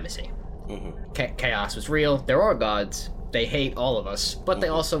the primacy. Chaos was real. There are gods. They hate all of us, but they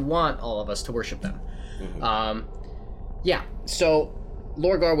also want all of us to worship them. Yeah, so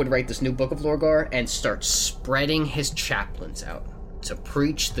Lorgar would write this new book of Lorgar and start spreading his chaplains out to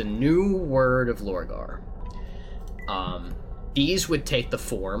preach the new word of Lorgar. These would take the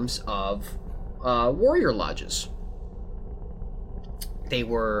forms of warrior lodges. They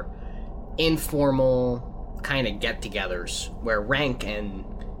were informal kind of get-togethers where rank and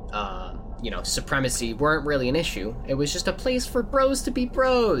supremacy weren't really an issue. It was just a place for bros to be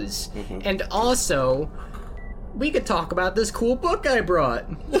bros. Mm-hmm. And also, we could talk about this cool book I brought.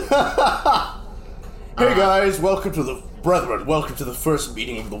 Hey guys, welcome to the first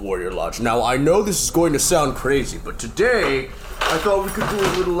meeting of the Warrior Lodge. Now, I know this is going to sound crazy, but today, I thought we could do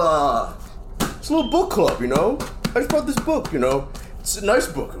it's a little book club, you know? I just brought this book, you know? It's a nice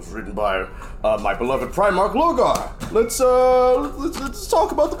book. It was written by my beloved Primarch Lorgar. Let's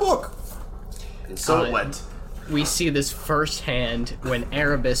talk about the book. And so it went. We see this firsthand when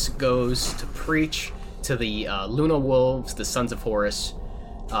Erebus goes to preach to the Luna Wolves, the Sons of Horus,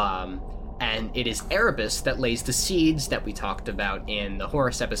 and it is Erebus that lays the seeds that we talked about in the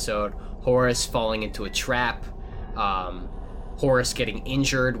Horus episode. Horus falling into a trap, Horus getting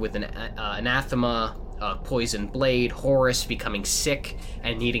injured with an anathema, a poisoned blade, Horus becoming sick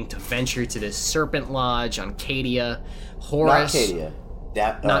and needing to venture to this serpent lodge on Cadia. Horus, not Cadia.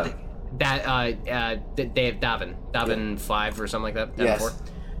 They have Davin 5 or something like that. Yes. 4.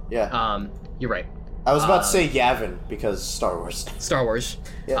 Yeah. You're right. I was about to say Yavin because Star Wars.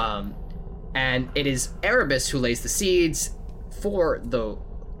 Yeah. And it is Erebus who lays the seeds for the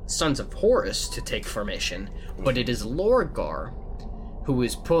Sons of Horus to take formation, but it is Lorgar who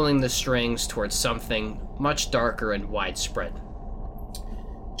is pulling the strings towards something much darker and widespread.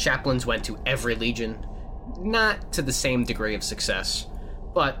 Chaplains went to every legion, not to the same degree of success,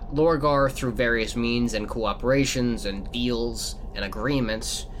 but Lorgar, through various means and cooperations and deals and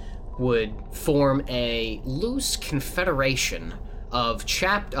agreements, would form a loose confederation of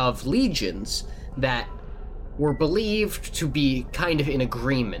legions that were believed to be kind of in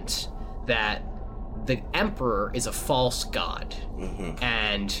agreement that the Emperor is a false god,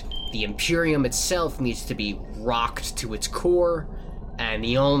 and the Imperium itself needs to be rocked to its core, and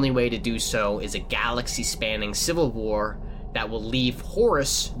the only way to do so is a galaxy-spanning civil war that will leave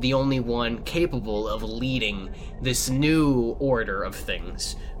Horus the only one capable of leading this new order of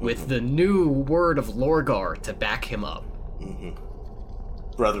things, with the new word of Lorgar to back him up.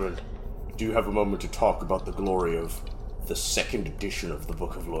 Brethren, do you have a moment to talk about the glory of the second edition of the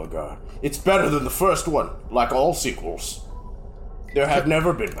Book of Lorgar? It's better than the first one, like all sequels. There have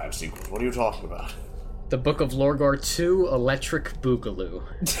never been bad sequels. What are you talking about? The Book of Lorgar 2, Electric Boogaloo.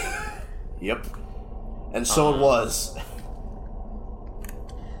 Yep. And so it was.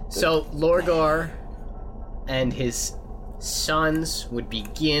 So Lorgar and his sons would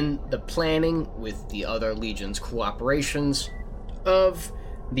begin the planning with the other legions' cooperations of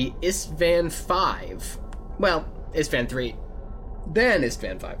the Istvan 5. Well, Istvan 3, then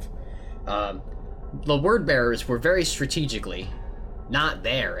Istvan 5. The word bearers were very strategically not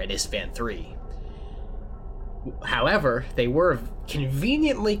there at Istvan 3. However, they were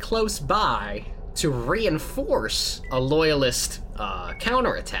conveniently close by to reinforce a loyalist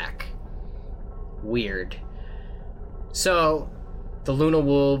counterattack. Weird. So, the Luna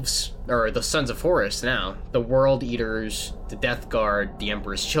Wolves, or the Sons of Horus now, the World Eaters, the Death Guard, the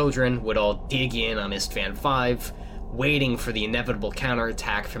Emperor's Children, would all dig in on Istvan 5, waiting for the inevitable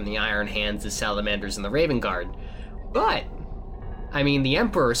counterattack from the Iron Hands, the Salamanders, and the Raven Guard. But, I mean, the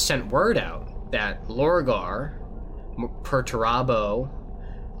Emperor sent word out that Lorgar, Perturabo,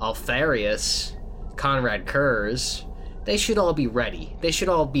 Altharius, Conrad Kurz, they should all be ready. They should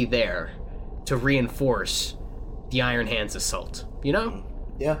all be there to reinforce the Iron Hands assault, you know?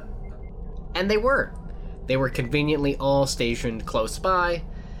 Yeah. And they were. They were conveniently all stationed close by.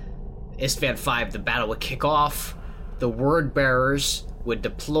 Istvan 5, the battle would kick off. The word bearers would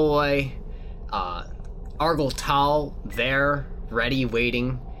deploy. Argel Tal, there, ready,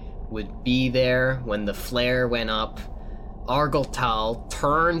 waiting, would be there when the flare went up. Argel Tal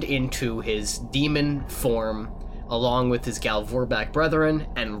turned into his demon form along with his Galvorbak brethren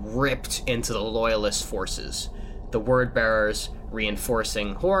and ripped into the loyalist forces. The word bearers,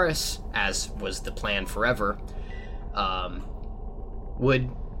 reinforcing Horus, as was the plan forever, would,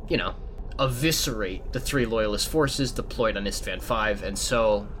 eviscerate the 3 loyalist forces deployed on Istvan 5, and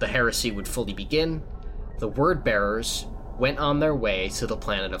so the heresy would fully begin. The word bearers went on their way to the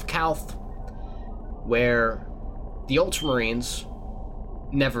planet of Kalth, where the Ultramarines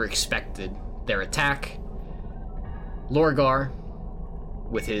never expected their attack. Lorgar,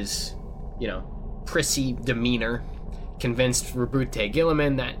 with his, prissy demeanor, convinced Rabute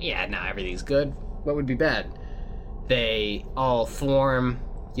Gilliman that, everything's good. What would be bad? They all form,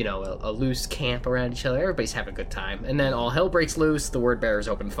 a loose camp around each other. Everybody's having a good time. And then all hell breaks loose. The word bearers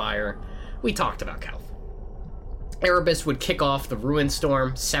open fire. We talked about Calth. Erebus would kick off the Ruin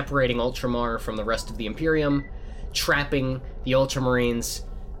Storm, separating Ultramar from the rest of the Imperium, trapping the Ultramarines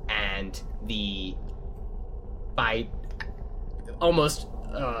and by almost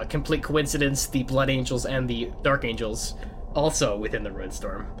complete coincidence, the Blood Angels and the Dark Angels also within the Ruin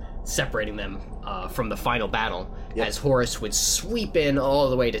Storm, separating them from the final battle, as Horus would sweep in all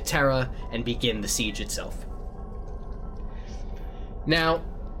the way to Terra and begin the siege itself. Now,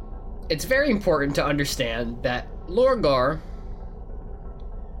 it's very important to understand that Lorgar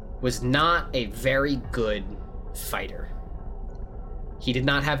was not a very good fighter. He did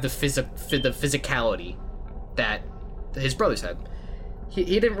not have the physicality that his brothers had. He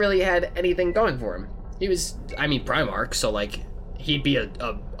didn't really had anything going for him. He was, Primarch, so he'd be a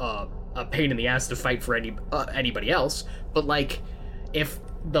pain in the ass to fight for anybody else. But if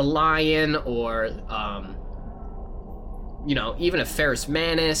the Lion or even a Ferrus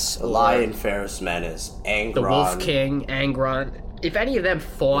Manus, Angron, the Wolf King, Angron, if any of them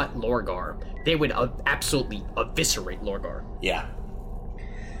fought Lorgar, they would absolutely eviscerate Lorgar. Yeah.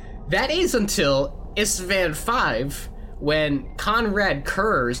 That is until Istvan V, when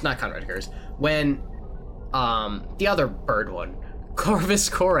when the other bird one, Corvus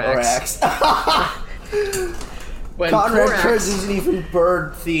Corax. When Conrad Kurz isn't even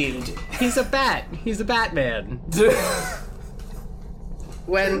bird themed. He's a bat. He's a Batman.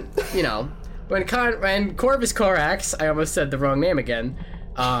 When Corvus Corax, I almost said the wrong name again,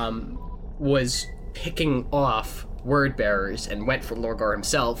 was picking off word bearers and went for Lorgar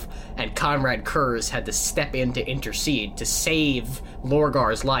himself, and Conrad Kurz had to step in to intercede to save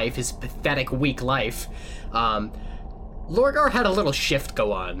Lorgar's life, his pathetic, weak life. Lorgar had a little shift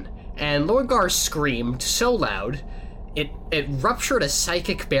go on, and Lorgar screamed so loud, it ruptured a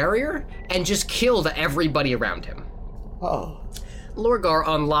psychic barrier and just killed everybody around him. Oh. Lorgar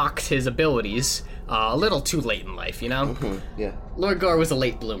unlocked his abilities a little too late in life, Mm-hmm. Yeah. Lorgar was a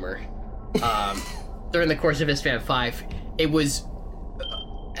late bloomer. During the course of Istvan V, it was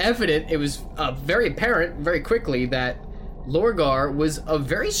evident, it was very apparent very quickly that Lorgar was a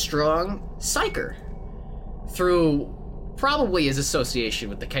very strong psyker through probably his association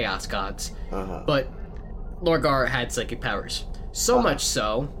with the Chaos Gods. But Lorgar had psychic powers. So much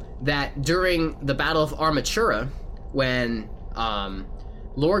so that during the Battle of Armatura, when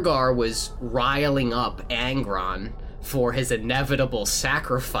Lorgar was riling up Angron for his inevitable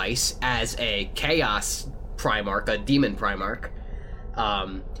sacrifice as a Chaos Primarch, a Demon Primarch,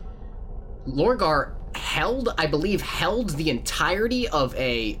 Lorgar held the entirety of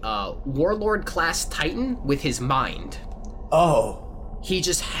a Warlord-class Titan with his mind. Oh. He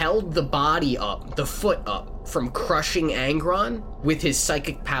just held the body up, the foot up, from crushing Angron with his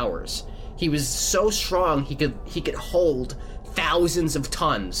psychic powers. He was so strong he could hold thousands of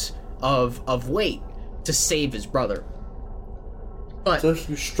tons of weight to save his brother. But so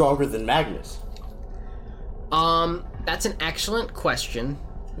he was stronger than Magnus? That's an excellent question.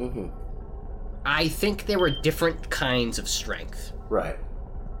 Mm-hmm. I think there were different kinds of strength. Right.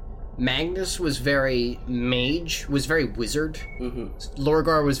 Magnus was very mage, was very wizard. Mm-hmm.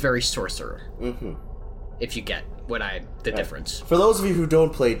 Lorgar was very sorcerer. Mm-hmm. If you get the difference. For those of you who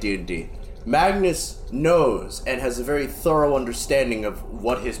don't play D&D, Magnus knows and has a very thorough understanding of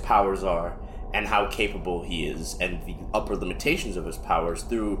what his powers are and how capable he is and the upper limitations of his powers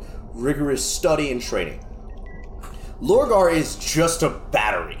through rigorous study and training. Lorgar is just a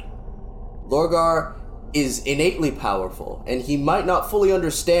battery. Lorgar is innately powerful, and he might not fully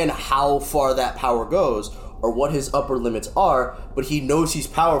understand how far that power goes or what his upper limits are, but he knows he's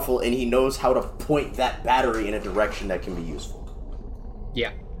powerful and he knows how to point that battery in a direction that can be useful.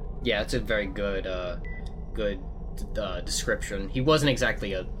 Yeah, it's a very good description. He wasn't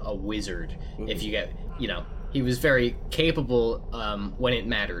exactly a wizard. Mm-hmm. If you get, he was very capable when it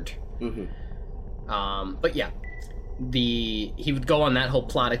mattered. Mm-hmm. But yeah, he would go on that whole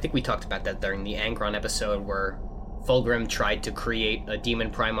plot. I think we talked about that during the Angron episode, where Fulgrim tried to create a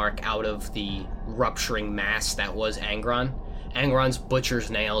demon Primarch out of the rupturing mass that was Angron. Angron's butcher's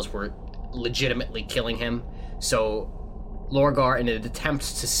nails were legitimately killing him, so Lorgar, in an attempt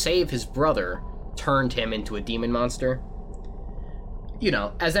to save his brother, turned him into a demon monster.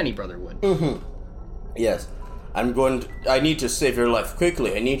 As any brother would. Mm-hmm. Yes. I need to save your life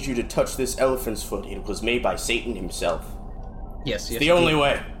quickly. I need you to touch this elephant's foot. It was made by Satan himself. Yes. It's the only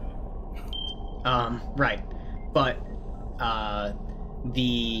way. Right. But,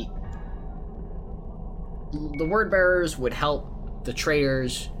 the word bearers would help the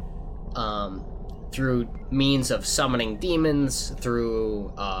traders, through means of summoning demons,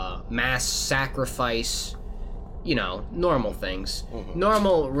 through mass sacrifice, normal things.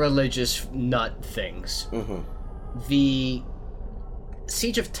 Normal religious nut things. The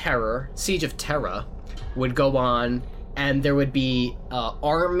Siege of Terra would go on, and there would be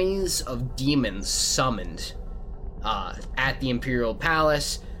armies of demons summoned at the Imperial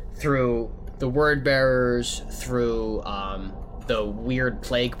Palace through the Word Bearers, through the weird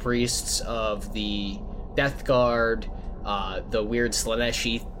plague priests of the Death Guard, the weird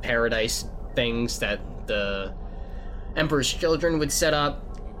Slaneshi paradise things that the Emperor's Children would set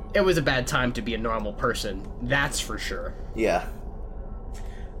up. It was a bad time to be a normal person, that's for sure. Yeah.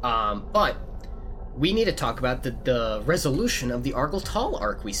 But we need to talk about the resolution of the Argyle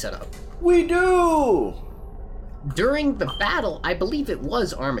arc we set up. We do! During the battle, I believe it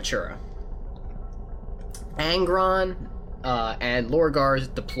was Armatura, Angron and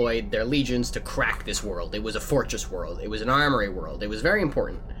Lorgar deployed their legions to crack this world. It was a fortress world. It was an armory world. It was very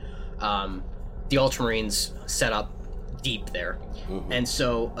important. The Ultramarines set up deep there. And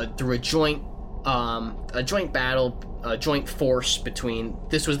so through a joint battle, a joint force between...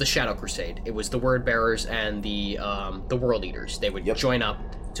 This was the Shadow Crusade. It was the Word Bearers and the World Eaters. They would join up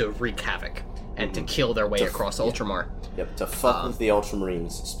to wreak havoc and to kill their way across Ultramar. Yep, to fuck with the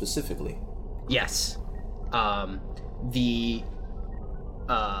Ultramarines specifically. Yes. The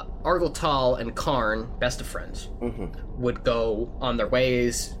Argyle and Karn, best of friends, would go on their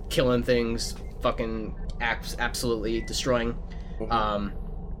ways, killing things, fucking absolutely destroying.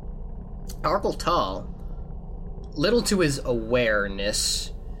 Argyle, little to his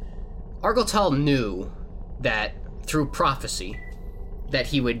awareness, Argyle knew that through prophecy that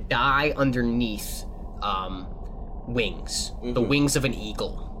he would die underneath wings, the wings of an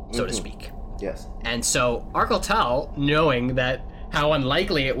eagle, so to speak. Yes. And so Argyle, knowing that how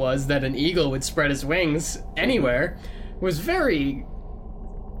unlikely it was that an eagle would spread his wings anywhere, was very,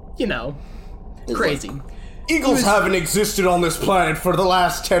 crazy. Like, eagles haven't existed on this planet for the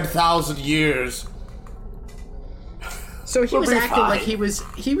last 10,000 years. So he was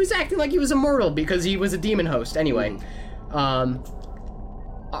acting like he was immortal because he was a demon host anyway.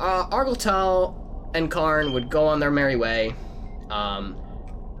 Argyle and Karn would go on their merry way.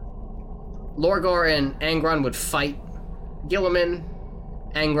 Lorgar and Angron would fight Guilliman.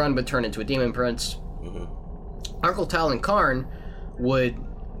 Angron would turn into a demon prince. Argyle and Karn would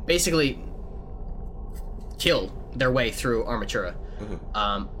basically kill their way through Armatura.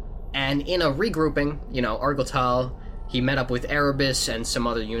 And in a regrouping, Argyle, he met up with Erebus and some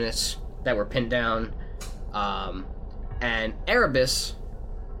other units that were pinned down. And Erebus,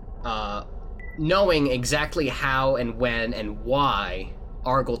 knowing exactly how and when and why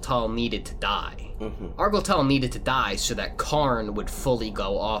Argyle needed to die. Argyle needed to die so that Karn would fully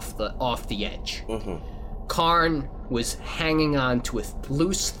go off the edge. Karn was hanging on to a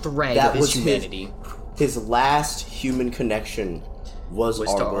loose thread of his humanity. His last human connection was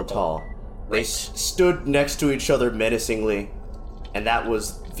Argyle. They stood next to each other menacingly, and that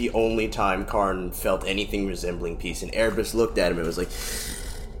was the only time Karn felt anything resembling peace. And Erebus looked at him and was like,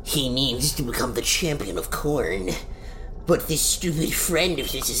 "He needs to become the champion of Khorne. But this stupid friend of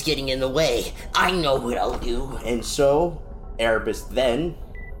his is getting in the way. I know what I'll do." And so, Erebus then...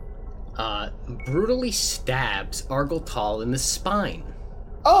 brutally stabs Argyle in the spine.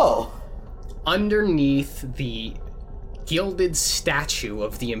 Oh! Underneath the gilded statue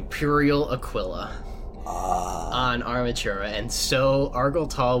of the Imperial Aquila on Armatura, and so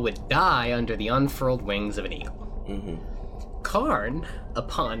Argyle would die under the unfurled wings of an eagle. Karn,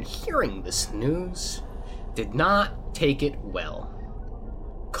 upon hearing this news, did not take it well.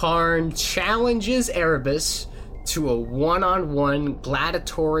 Karn challenges Erebus to a one-on-one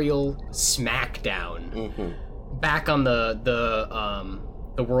gladiatorial smackdown back on the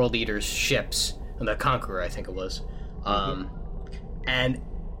World Eater's ships, the Conqueror, I think it was. And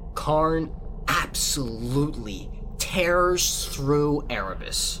Karn absolutely tears through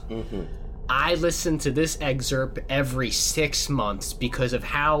Erebus. I listen to this excerpt every 6 months because of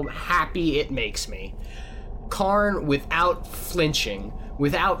how happy it makes me. Karn, without flinching,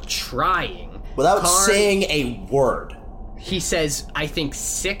 without trying, without saying a word, he says, I think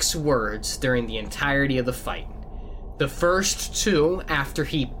 6 words during the entirety of the fight. The first 2, after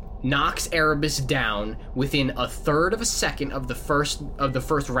he knocks Erebus down within a third of a second of the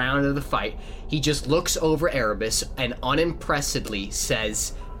first round of the fight, he just looks over Erebus and unimpressedly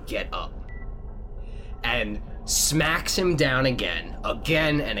says, "Get up," and smacks him down again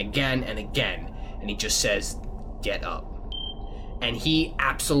and again and again, and he just says, "Get up," and he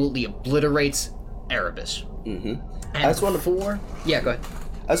absolutely obliterates Erebus. And I just want to go ahead.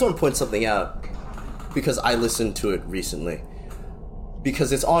 I just want to point something out. because I listened to it recently.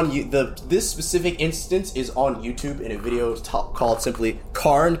 Because it's on this specific instance is on YouTube in a video called simply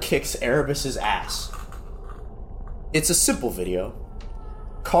Karn Kicks Erebus's Ass. It's a simple video.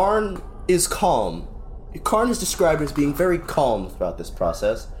 Karn is calm. Karn is described as being very calm throughout this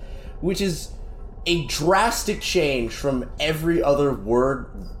process, which is a drastic change from every other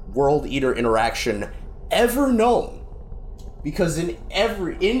World Eater interaction ever known. Because in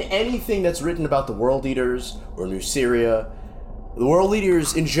anything that's written about the World Eaters or New Syria, the World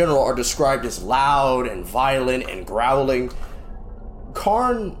Eaters in general are described as loud and violent and growling.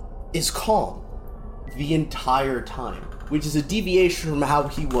 Karn is calm the entire time, which is a deviation from how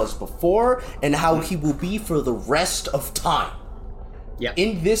he was before and how he will be for the rest of time. Yeah.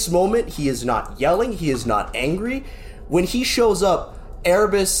 In this moment, he is not yelling, he is not angry. When he shows up,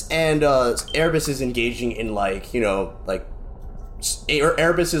 Erebus is engaging in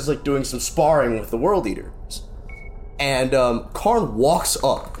Erebus is doing some sparring with the World Eaters. And Karn walks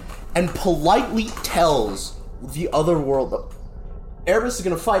up and politely tells the other world... Erebus is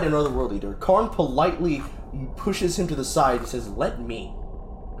going to fight another World Eater. Karn politely pushes him to the side and says, "Let me."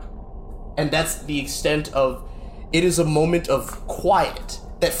 And that's the extent of... It is a moment of quiet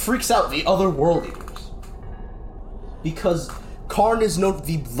that freaks out the other World Eaters. Because Karn is known for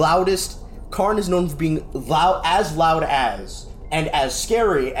being loud as, and as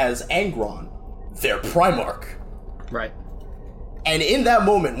scary as Angron, their Primarch. Right. And in that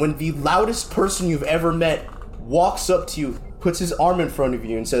moment, when the loudest person you've ever met walks up to you, puts his arm in front of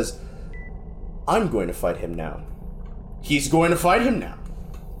you and says, "I'm going to fight him now." He's going to fight him now.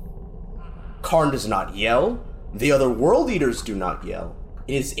 Karn does not yell. The other World Eaters do not yell.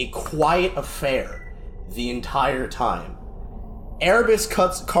 It is a quiet affair the entire time.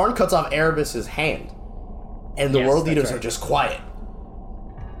 Karn cuts off Erebus's hand, and the World Eaters are just quiet.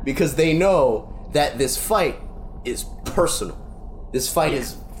 Because they know that this fight is personal. This fight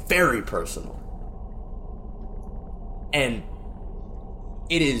is very personal. And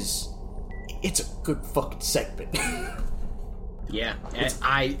it's a good fucking segment. Yeah,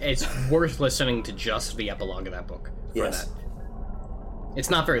 it's worth listening to just the epilogue of that book. Yes. That. It's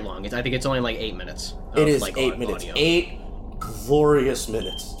not very long. I think it's only 8 minutes. It is 8 minutes. Audio. 8 glorious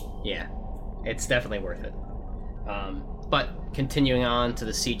minutes. Yeah, it's definitely worth it. But continuing on to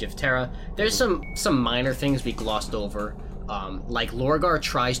the Siege of Terra, there's some minor things we glossed over. Lorgar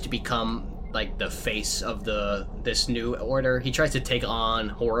tries to become the face of this new order. He tries to take on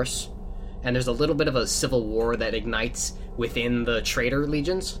Horus, and there's a little bit of a civil war that ignites within the traitor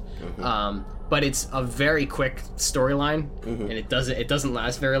legions. Mm-hmm. But it's a very quick storyline, and it doesn't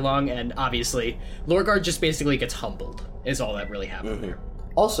last very long. And obviously, Lorgar just basically gets humbled. Is all that really happened there.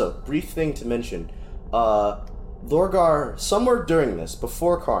 Also, brief thing to mention: Lorgar, somewhere during this,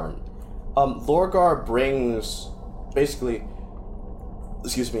 before Karn, Lorgar brings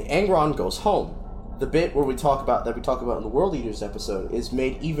Angron goes home. The bit where we talk about in the World Eaters episode is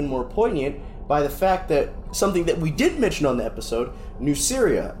made even more poignant by the fact that something that we did mention on the episode, New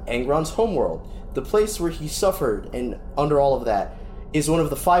Syria, Angron's homeworld, the place where he suffered, and under all of that, is one of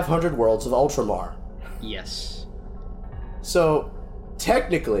the 500 worlds of Ultramar. Yes. So,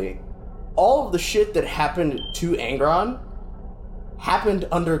 technically, all of the shit that happened to Angron happened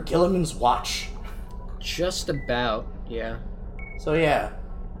under Guilliman's watch. Just about, yeah. So yeah,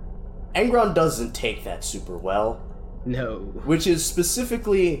 Angron doesn't take that super well. No. Which is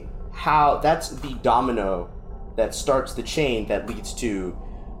specifically how that's the domino that starts the chain that leads to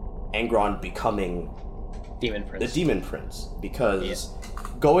Angron becoming Demon Prince. The Demon Prince. Because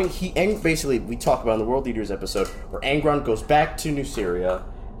basically we talk about in the World Eaters episode where Angron goes back to New Syria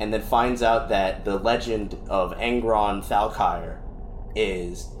and then finds out that the legend of Angron Thalkire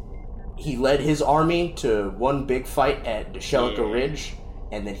is he led his army to one big fight at Deshelika Ridge,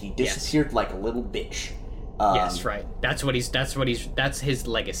 and then he disappeared like a little bitch. Yes, right. That's his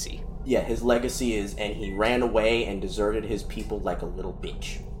legacy. Yeah, his legacy is, and he ran away and deserted his people like a little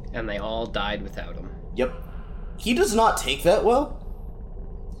bitch. And they all died without him. Yep. He does not take that well.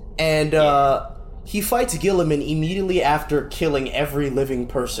 And, he fights Guilliman immediately after killing every living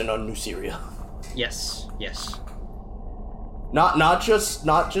person on New Syria. Yes. Not just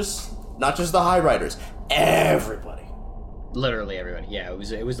the High Riders. Everybody. Literally everybody. Yeah, it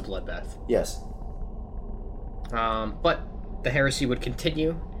was a bloodbath. Yes. But the heresy would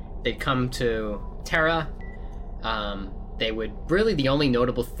continue. They'd come to Terra. They would really the only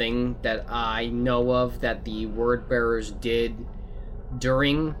notable thing that I know of that the word bearers did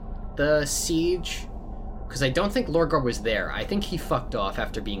during the siege, because I don't think Lorgar was there. I think he fucked off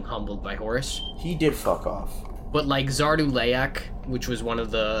after being humbled by Horus. He did fuck off. But like Zardu Layak, which was one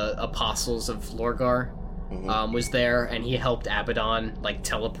of the apostles of Lorgar, was there, and he helped Abaddon like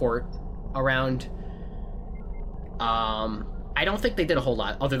teleport around. I don't think they did a whole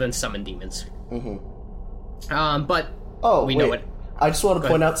lot other than summon demons. But we know it. I just want to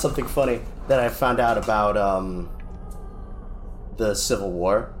point out something funny that I found out about the Civil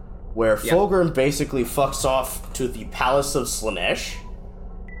War, where Fulgrim basically fucks off to the Palace of Slaanesh.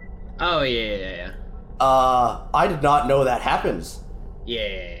 Oh, yeah. I did not know that happens.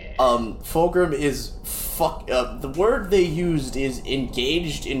 Yeah. Fulgrim is the word they used is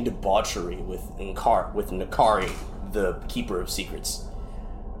engaged in debauchery with Nakari, the Keeper of Secrets.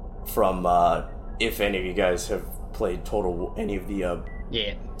 From, if any of you guys have played any of you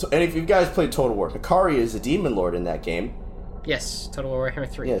guys played Total War, Nakari is a demon lord in that game. Yes, Total War Warhammer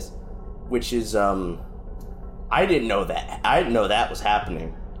 3. Yes. Which is, I didn't know that. I didn't know that was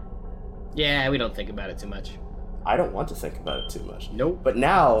happening. Yeah, we don't think about it too much. I don't want to think about it too much. Nope. But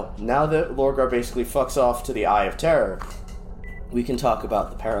now that Lorgar basically fucks off to the Eye of Terror, we can talk about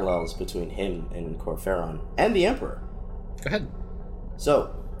the parallels between him and Corferon, and the Emperor. Go ahead.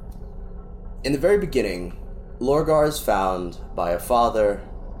 So, in the very beginning, Lorgar is found by a father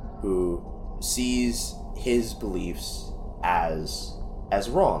who sees his beliefs as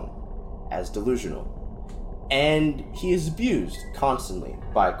wrong, as delusional. And he is abused constantly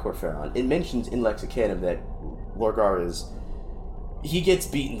by Corferon. It mentions in Lexicanum that Lorgar he gets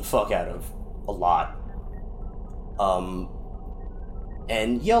beaten the fuck out of a lot.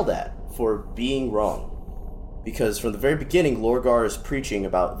 And yelled at for being wrong. Because from the very beginning, Lorgar is preaching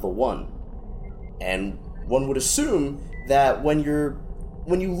about the One. And one would assume that when you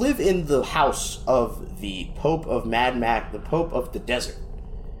live in the house of the Pope of Mad Mac, the Pope of the Desert,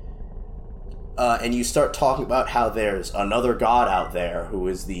 and you start talking about how there's another god out there who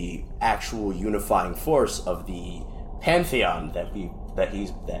is the actual unifying force of the pantheon that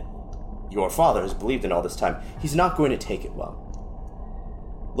your father has believed in all this time, he's not going to take it well.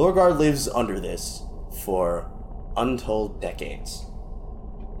 Lorgar lives under this for untold decades.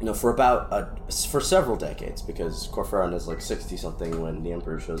 For several decades, because Corferon is like 60-something when the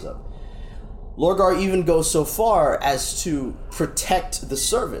Emperor shows up. Lorgar even goes so far as to protect the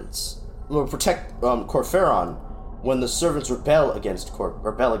servants. Protect Corferon when the servants rebel against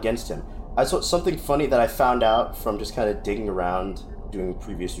him. I saw something funny that I found out from just kind of digging around, doing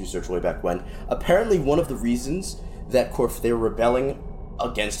previous research way back when. Apparently, one of the reasons that they were rebelling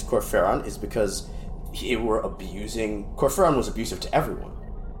against Corferon is because Corferon was abusive to everyone,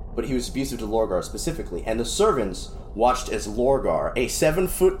 but he was abusive to Lorgar specifically, and the servants watched as Lorgar, a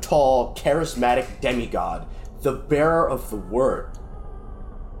 7-foot-tall, charismatic demigod, the bearer of the word,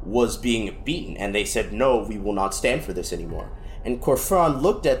 was being beaten, and they said, no, we will not stand for this anymore. And Corferon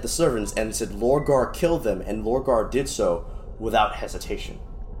looked at the servants and said, Lorgar, kill them, and Lorgar did so without hesitation.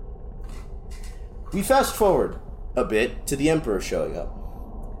 We fast forward a bit to the Emperor showing up.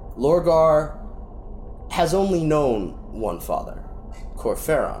 Lorgar has only known one father,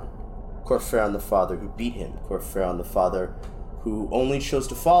 Corferon. Corferon the father who beat him. Corferon the father who only chose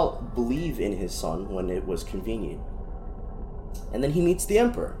to believe in his son when it was convenient. And then he meets the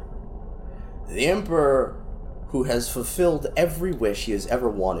Emperor. The Emperor who has fulfilled every wish he has ever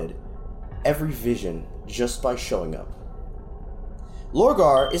wanted, every vision, just by showing up.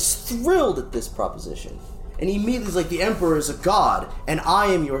 Lorgar is thrilled at this proposition. And he immediately is like, the Emperor is a god, and I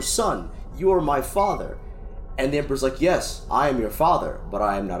am your son. You are my father. And the Emperor's like, yes, I am your father, but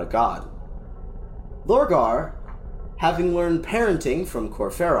I am not a god. Lorgar, having learned parenting from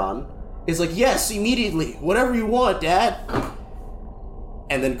Corferon, is like, yes, immediately, whatever you want, Dad.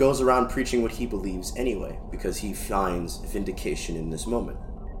 And then goes around preaching what he believes anyway, because he finds vindication in this moment.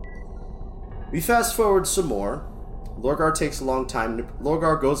 We fast forward some more. Lorgar takes a long time.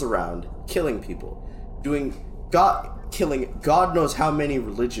 Lorgar goes around killing people, killing God knows how many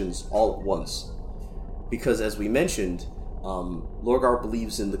religions all at once. Because as we mentioned, Lorgar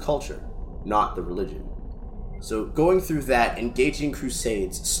believes in the culture, not the religion. So going through that, engaging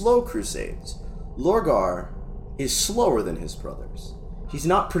crusades, slow crusades, Lorgar is slower than his brothers. He's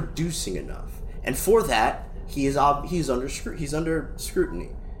not producing enough, and for that he's under scrutiny.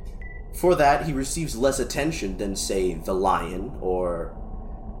 For that he receives less attention than, say, the Lion or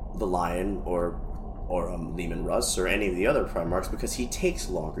Leman Russ or any of the other Primarchs, because he takes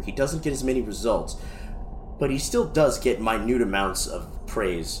longer. He doesn't get as many results, but he still does get minute amounts of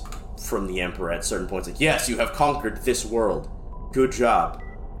praise from the Emperor at certain points. Like, yes, you have conquered this world. Good job.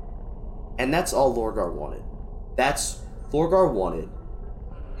 And that's all Lorgar wanted.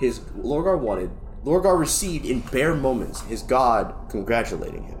 Lorgar received in bare moments his god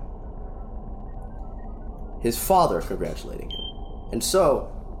congratulating him. his father congratulating him. And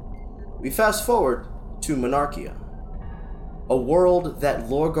so, we fast forward to Monarchia, a world that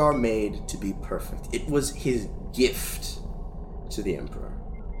Lorgar made to be perfect. It was his gift to the Emperor.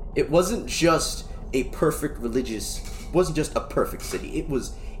 It wasn't just a perfect city. It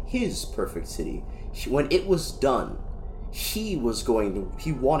was his perfect city. When it was done, he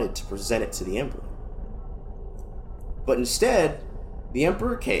wanted to present it to the Emperor. But instead, the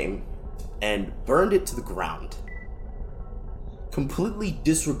Emperor came and burned it to the ground, completely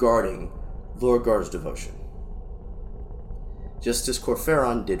disregarding Lorgar's devotion, just as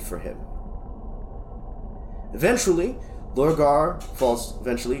Corferon did for him. Eventually, Lorgar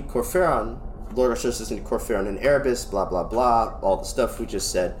turns this into Corferon and Erebus, blah blah blah, all the stuff we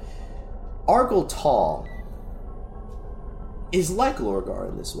just said. Argol Tal is like Lorgar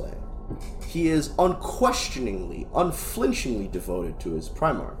in this way. He is unquestioningly, unflinchingly devoted to his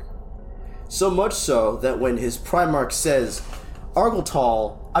Primarch. So much so that when his Primarch says, Argol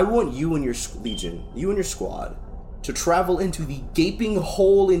Tal, I want you and your legion, you and your squad, to travel into the gaping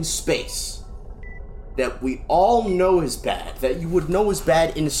hole in space that we all know is bad, that you would know is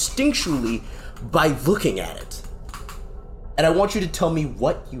bad instinctually by looking at it. And I want you to tell me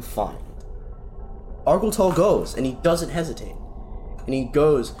what you find. Argol Tal goes, and he doesn't hesitate. And he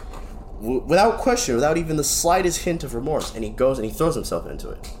goes, without question, without even the slightest hint of remorse, and he goes and he throws himself into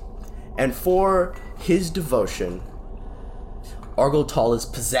it. And for his devotion, Argol Tal is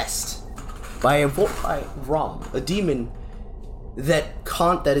possessed by Rom, a demon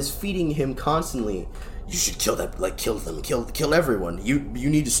that is feeding him constantly. You should kill them, kill everyone. You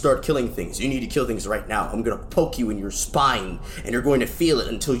need to start killing things. You need to kill things right now. I'm gonna poke you in your spine, and you're going to feel it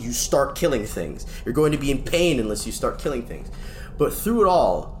until you start killing things. You're going to be in pain unless you start killing things. But through it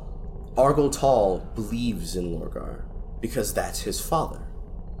all, Argol Tal believes in Lorgar, because that's his father.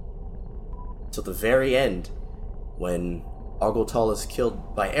 Till the very end, when Argol Tal is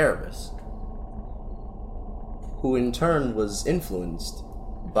killed by Erebus, who in turn was influenced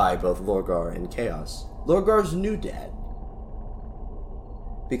by both Lorgar and Chaos. Lorgar's new dad.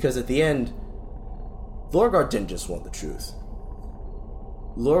 Because at the end, Lorgar didn't just want the truth.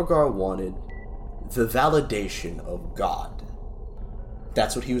 Lorgar wanted the validation of God.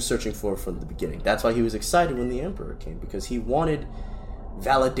 That's what he was searching for from the beginning. That's why he was excited when the Emperor came, because he wanted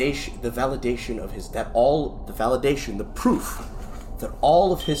validation, the proof that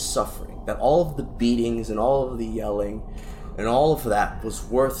all of his suffering, that all of the beatings and all of the yelling and all of that was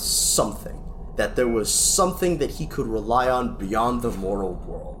worth something. That there was something that he could rely on beyond the mortal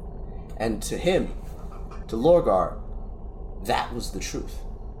world. And to him, to Lorgar, that was the truth.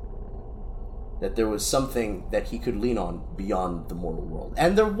 That there was something that he could lean on beyond the mortal world.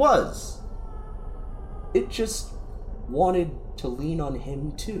 And there was. It just wanted to lean on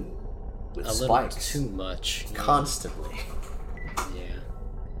him too. With spikes. Little too much. Constantly.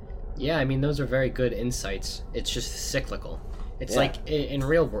 Yeah, I mean, those are very good insights. It's just cyclical. It's like in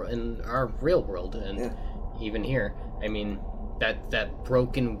our real world, and even here, I mean, that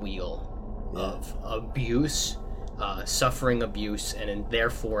broken wheel of abuse, suffering abuse, and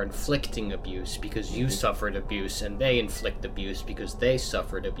therefore inflicting abuse because you suffered abuse, and they inflict abuse because they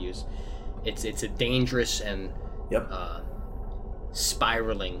suffered abuse. It's a dangerous and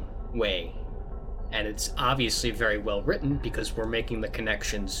spiraling way, and it's obviously very well written because we're making the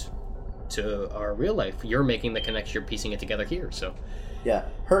connections to our real life. You're making the connection, you're piecing it together here, so... Yeah,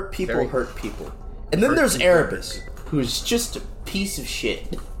 hurt people hurt people. And then there's Erebus, who's just a piece of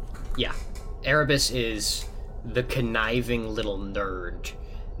shit. Yeah. Erebus is the conniving little nerd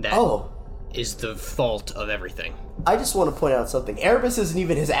that is the fault of everything. I just want to point out something. Erebus isn't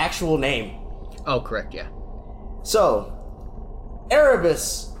even his actual name. Oh, correct, yeah. So,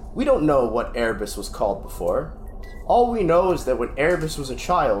 Erebus, we don't know what Erebus was called before. All we know is that when Erebus was a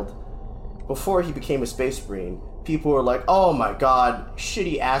child, before he became a space marine, people were like, oh my god,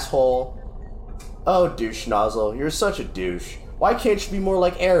 shitty asshole. Oh, douche nozzle, you're such a douche. Why can't you be more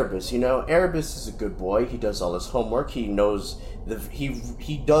like Erebus, you know? Erebus is a good boy, he does all his homework, he knows,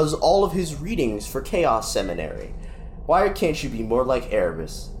 he does all of his readings for Chaos Seminary. Why can't you be more like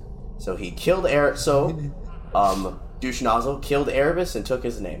Erebus? So he killed douche nozzle killed Erebus and took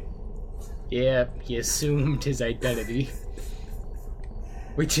his name. Yeah, he assumed his identity.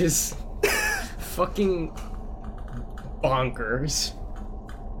 Which is... fucking bonkers.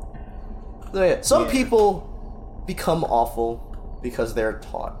 Some people become awful because they're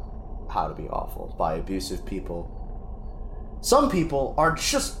taught how to be awful by abusive people. Some people are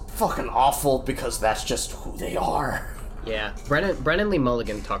just fucking awful because that's just who they are. Yeah, Brennan Lee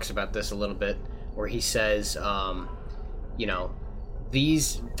Mulligan talks about this a little bit, where he says,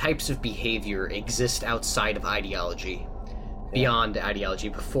 these types of behavior exist outside of ideology, beyond ideology,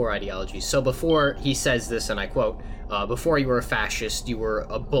 before ideology. So before he says this, and I quote, before you were a fascist, you were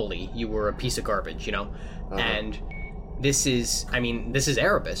a bully, you were a piece of garbage, you know? And this is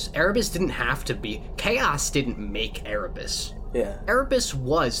Erebus. Erebus didn't have to be... Chaos didn't make Erebus. Yeah. Erebus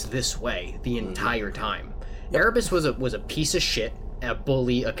was this way the entire time. Erebus was a piece of shit, a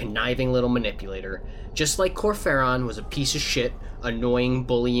bully, a conniving little manipulator, just like Corferon was a piece of shit, annoying,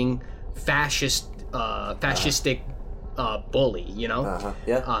 bullying, fascistic bully, you know?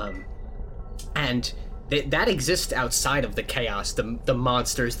 And that exists outside of the chaos, the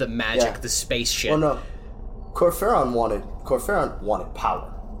monsters, the magic, the space shit. Well, no. Corferon wanted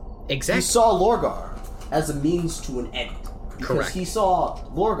power. Exactly. He saw Lorgar as a means to an end. Because Correct. he saw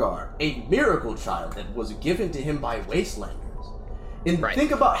Lorgar, a miracle child that was given to him by Wastelanders. And think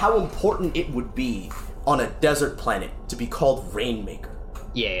about how important it would be on a desert planet to be called Rainmaker.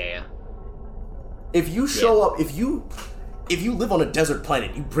 Yeah. If you show up, if you live on a desert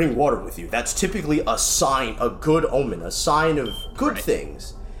planet, you bring water with you. That's typically a sign, a good omen, a sign of good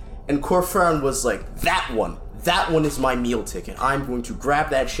things. And Corferon was like, that one is my meal ticket. I'm going to grab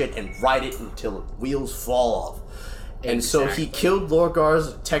that shit and ride it until the wheels fall off. And so he killed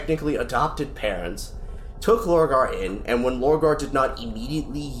Lorgar's technically adopted parents, took Lorgar in, and when Lorgar did not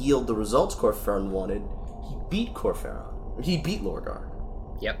immediately yield the results Corferon wanted, he beat Corferon. He beat Lorgar.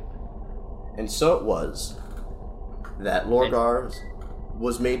 Yep. And so it was that Lorgar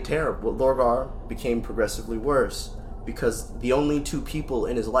was made terrible. Lorgar became progressively worse because the only two people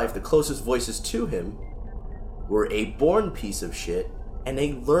in his life, the closest voices to him, were a born piece of shit and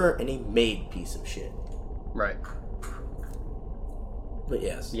a made piece of shit. Right. But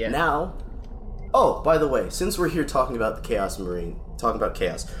yes. Yeah. Now, by the way, since we're here talking about the Chaos Marine, talking about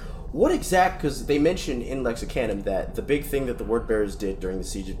chaos, because they mentioned in Lexicanum that the big thing that the Wordbearers did during the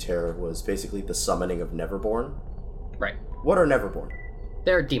Siege of Terror was basically the summoning of Neverborn. Right. What are Neverborn?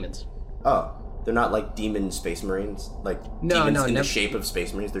 They're demons. Oh, they're not like demon space marines? Like demons in the shape of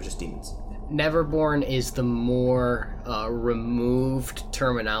space marines, they're just demons. Neverborn is the more removed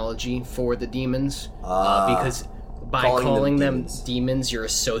terminology for the demons, because by calling them demons, you're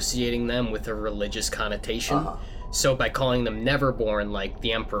associating them with a religious connotation. So by calling them Neverborn, like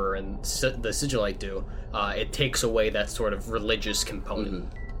the Emperor and the Sigillite do, it takes away that sort of religious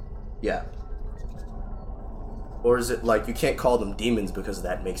component. Yeah. Or is it like you can't call them demons because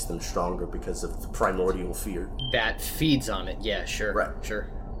that makes them stronger because of the primordial fear? That feeds on it, yeah, sure. Right. Sure.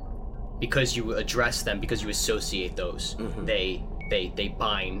 Because you address them, because you associate those, they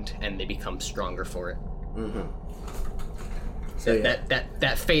bind and they become stronger for it. So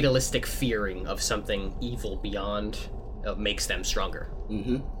that fatalistic fearing of something evil beyond makes them stronger.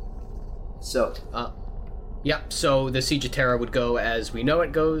 So, so the Siege of Terror would go as we know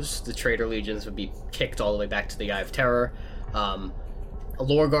it goes. The traitor legions would be kicked all the way back to the Eye of Terror.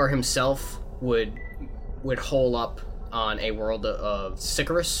 Lorgar himself would hole up on a world of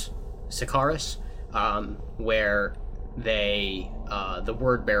Sicaris, where they, the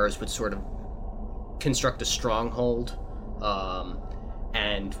Wordbearers would sort of construct a stronghold,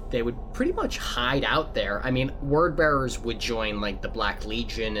 and they would pretty much hide out there. I mean, Wordbearers would join, like, the Black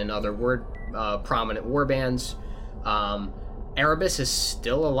Legion and other prominent warbands. Erebus is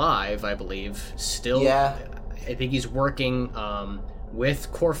still alive, I believe. I think he's working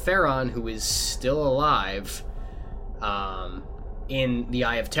with Corferon, who is still alive, in the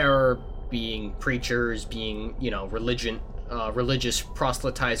Eye of Terror, being preachers, being, religious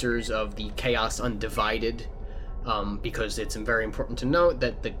proselytizers of the Chaos Undivided, because it's very important to note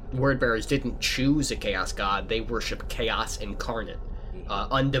that the Wordbearers didn't choose a Chaos God, they worship Chaos incarnate,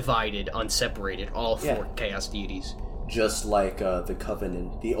 undivided, unseparated, all four Chaos deities. Just like the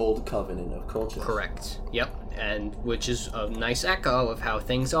Covenant, the old Covenant of culture. Correct. Yep. And which is a nice echo of how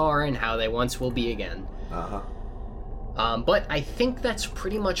things are and how they once will be again. But I think that's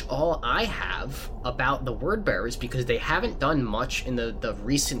pretty much all I have about the Wordbearers, because they haven't done much in the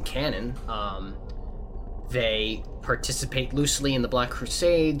recent canon. They participate loosely in the Black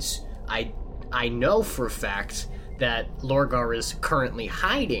Crusades. I know for a fact that Lorgar is currently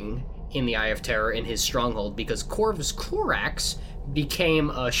hiding in the Eye of Terror in his stronghold because Corvus Corax became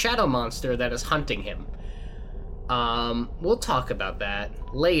a shadow monster that is hunting him. We'll talk about that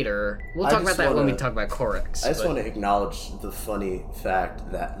later. We'll talk about that when we talk about Corax. I just want to acknowledge the fact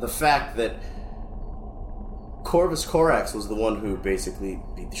that Corvus Corax was the one who basically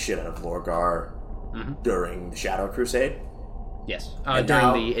beat the shit out of Lorgar during the Shadow Crusade. Yes, during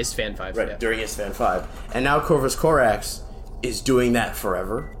the Isstvan 5. Right, during Isstvan 5. And now Corvus Corax is doing that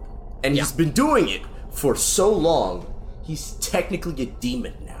forever. And he's been doing it for so long he's technically a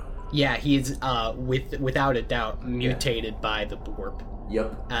demon now. Yeah, he's without a doubt mutated by the warp.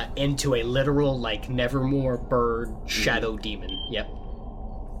 Yep. Into a literal, like, nevermore bird shadow demon. Yep.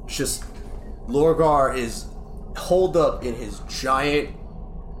 Just, Lorgar is holed up in his giant,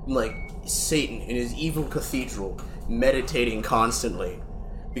 like, Satan, in his evil cathedral, meditating constantly.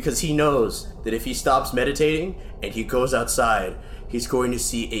 Because he knows that if he stops meditating and he goes outside, he's going to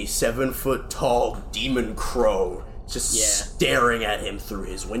see a 7-foot-tall demon crow just staring at him through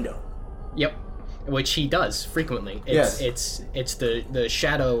his window. Yep. Which he does frequently. It's the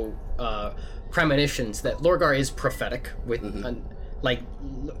shadow premonitions that Lorgar is prophetic with, like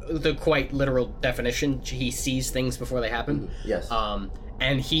the quite literal definition. He sees things before they happen. Yes.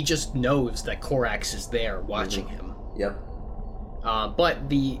 And he just knows that Korax is there watching him. Yep. But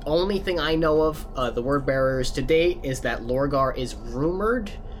the only thing I know of the word bearers to date is that Lorgar is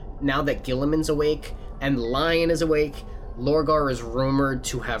rumored, now that Gilliman's awake and Lion is awake, Lorgar is rumored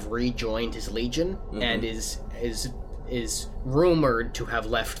to have rejoined his legion and is rumored to have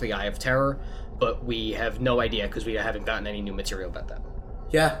left the Eye of Terror, but we have no idea because we haven't gotten any new material about that.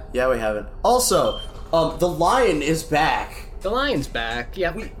 Yeah, we haven't. Also, the Lion is back. The Lion's back.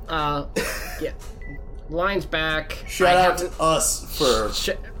 Yeah. Yeah. Lion's back. Shout out to us for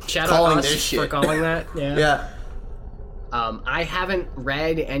calling this shit. For calling that. Yeah. Yeah. I haven't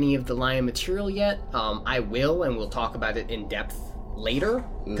read any of the Lion material yet. I will, and we'll talk about it in depth later,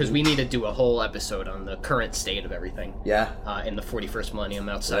 because we need to do a whole episode on the current state of everything. Yeah. In the 41st millennium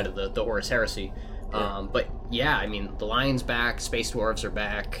outside of the Horus Heresy. But yeah, I mean, the Lion's back, Space Dwarves are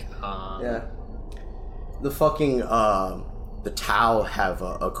back. Yeah. The fucking, the Tau have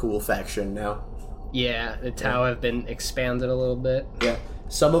a cool faction now. Yeah, the Tau have been expanded a little bit. Yeah.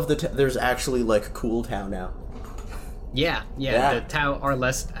 Some of there's actually, like, cool Tau now. Yeah, the Tau are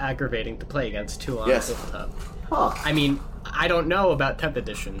less aggravating to play against too on tabletop. Huh. I mean, I don't know about 10th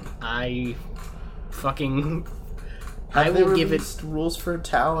edition. I will give it rules for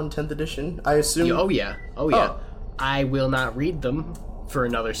Tau in 10th edition. I assume. Oh yeah. I will not read them for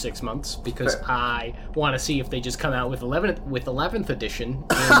another 6 months because I want to see if they just come out with 11th edition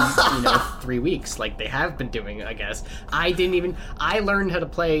in 3 weeks, like they have been doing. I guess I learned how to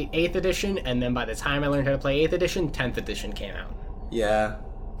play 8th edition, and then by the time I learned how to play 8th edition, 10th edition came out. Yeah.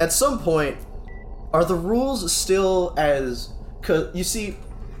 At some point, are the rules still as? Cause you see,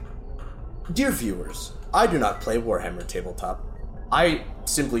 dear viewers, I do not play Warhammer Tabletop. I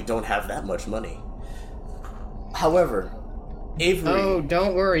simply don't have that much money. However, Avery... Oh,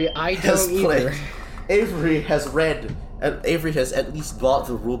 don't worry, I don't either. Avery has at least bought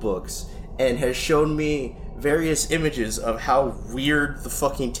the rulebooks and has shown me various images of how weird the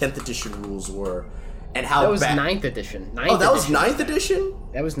fucking 10th edition rules were. And how that was 9th edition. Was 9th edition?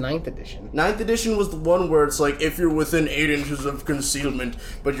 That was 9th edition. 9th edition was the one where it's like, if you're within 8 inches of concealment,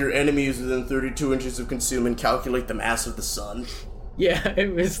 but your enemy is within 32 inches of concealment, calculate the mass of the sun. Yeah,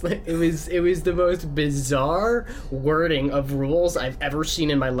 it was the most bizarre wording of rules I've ever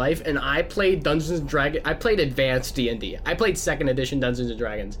seen in my life, and I played Dungeons & Dragons. I played Advanced D&D. I played 2nd edition Dungeons &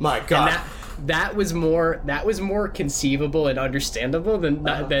 Dragons. My God. And that was more conceivable and understandable than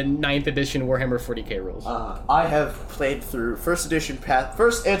 9th edition Warhammer 40k rules. I have played through 1st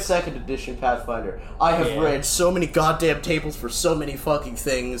and 2nd edition Pathfinder. I have read so many goddamn tables for so many fucking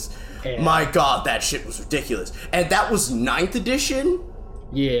things. Yeah. My God, that shit was ridiculous. And that was 9th edition?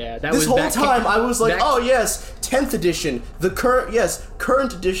 Yeah, this whole time I was like, oh yes, 10th edition,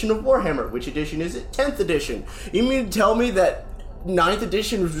 current edition of Warhammer. Which edition is it? 10th edition. You mean to tell me that 9th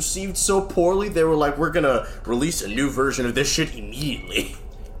edition was received so poorly, they were like, we're gonna release a new version of this shit immediately?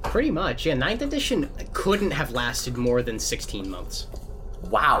 Pretty much, yeah. 9th edition couldn't have lasted more than 16 months.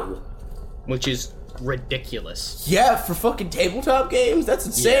 Wow. Which is ridiculous. Yeah, for fucking tabletop games? That's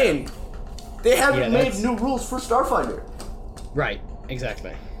insane. Yeah. They haven't made new rules for Starfinder. Right,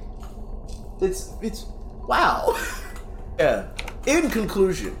 exactly. It's wow. Yeah. In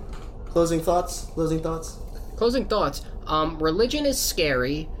conclusion, closing thoughts. Religion is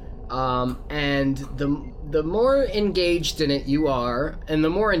scary, and the more engaged in it you are, and the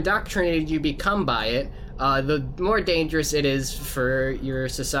more indoctrinated you become by it, the more dangerous it is for your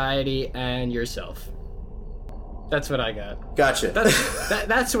society and yourself. That's what I got. Gotcha.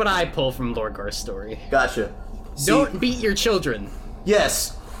 That's what I pull from Lorgar's story. Gotcha. Don't beat your children.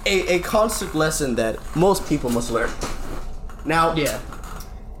 Yes, a constant lesson that most people must learn. Now,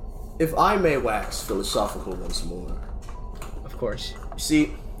 if I may wax philosophical once more. Of course.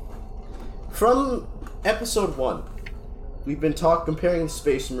 See, from episode 1, we've been comparing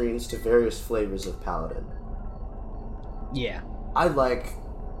Space Marines to various flavors of Paladin. Yeah. I like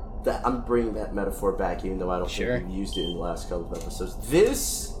I'm bringing that metaphor back, even though I don't think we've used it in the last couple of episodes.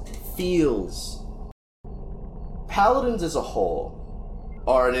 This feels... Paladins as a whole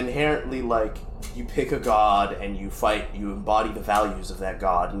are an inherently, like, you pick a god and you fight, you embody the values of that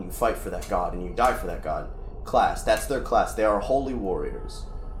god, and you fight for that god, and you die for that god. Class. That's their class. They are holy warriors.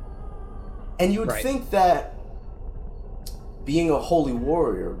 And you would think that being a holy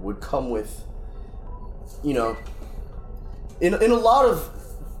warrior would come with, you know, in a lot of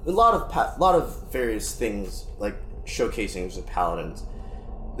various things, like showcasing of paladins,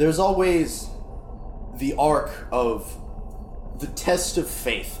 there's always the arc of the test of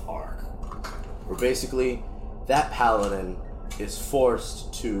faith arc, where basically that paladin is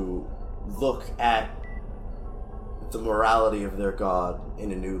forced to look at the morality of their god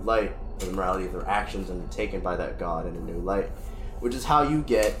in a new light, or the morality of their actions undertaken by that god in a new light, which is how you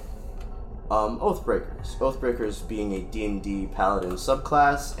get Oathbreakers. Oathbreakers being a D&D paladin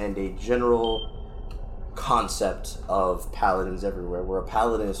subclass and a general concept of paladins everywhere, where a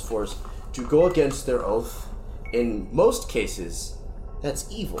paladin is forced to go against their oath. In most cases, that's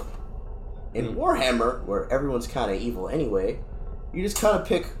evil. In Warhammer, where everyone's kind of evil anyway, you just kind of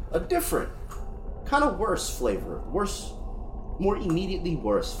pick a different, kind of worse flavor, more immediately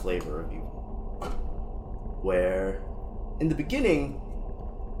worse flavor of evil. Where, in the beginning,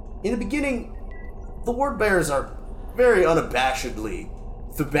 the word bearers are very unabashedly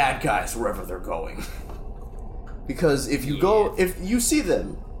the bad guys wherever they're going. Because if you see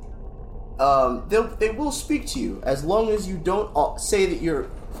them, they will speak to you, as long as you don't say that you're...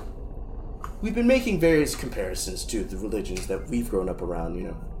 We've been making various comparisons to the religions that we've grown up around, you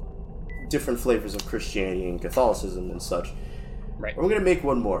know, different flavors of Christianity and Catholicism and such. Right. We're gonna make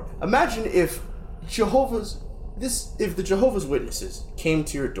one more. Imagine if the Jehovah's Witnesses came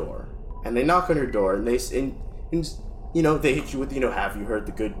to your door, and they knock on your door, and they hit you with, have you heard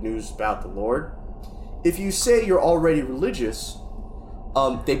the good news about the Lord? If you say you're already religious,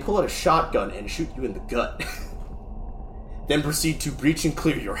 they pull out a shotgun and shoot you in the gut. Then proceed to breach and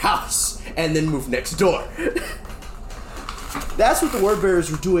clear your house, and then move next door. That's what the word bearers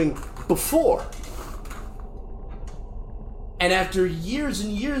were doing before. And after years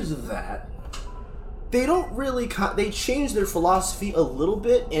and years of that, they don't really... they changed their philosophy a little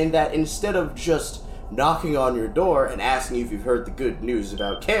bit, in that instead of just knocking on your door and asking you if you've heard the good news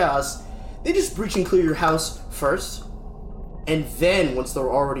about chaos, they just breach and clear your house first. And then, once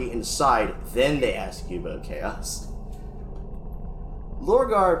they're already inside, then they ask you about chaos.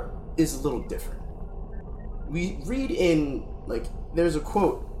 Lorgar is a little different. We read in, there's a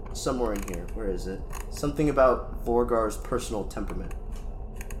quote somewhere in here. Where is it? Something about Lorgar's personal temperament.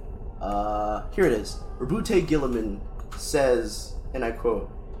 Here it is. Rabute Gilliman says, and I quote,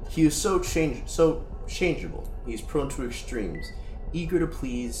 "He is so changeable. He is prone to extremes, eager to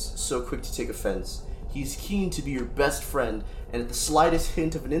please, so quick to take offense. He's keen to be your best friend, and at the slightest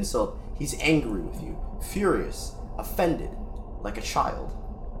hint of an insult, he's angry with you, furious, offended, like a child."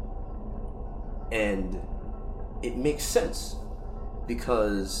 And it makes sense,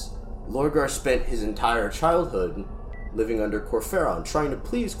 because Lorgar spent his entire childhood living under Corferon, trying to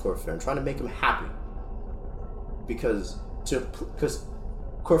please Corferon, trying to make him happy. Because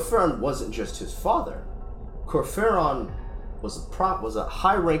Corferon wasn't just his father. Corferon was a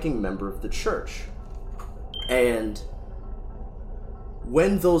high-ranking member of the church. And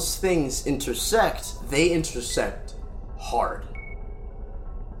when those things intersect, they intersect hard.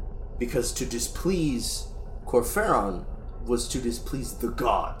 Because to displease Corferon was to displease the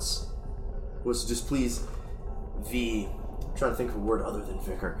gods. Was to displease I'm trying to think of a word other than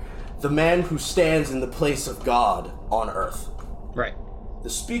vicar. The man who stands in the place of God on earth. Right. The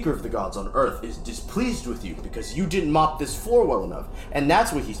speaker of the gods on earth is displeased with you because you didn't mop this floor well enough. And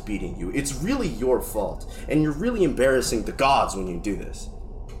that's why he's beating you. It's really your fault. And you're really embarrassing the gods when you do this.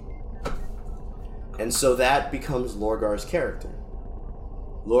 And so that becomes Lorgar's character.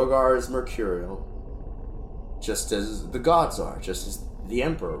 Lorgar is mercurial, just as the gods are, just as the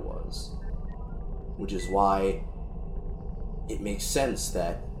Emperor was. Which is why it makes sense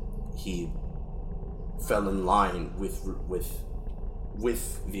that he fell in line with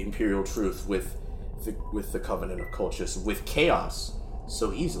the Imperial Truth, with the Covenant of Colchis, with chaos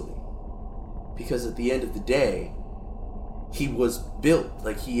so easily. Because at the end of the day, he was built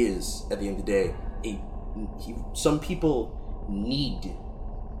like he is, at the end of the day. Some people need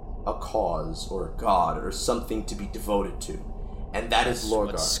a cause or a god or something to be devoted to. And that's Lorgar.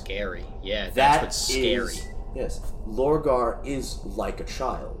 What's scary. Yeah, that's what's scary. Yes. Lorgar is like a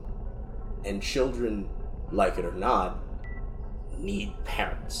child. And children, like it or not, need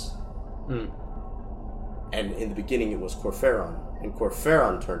parents. And in the beginning it was Corferon. and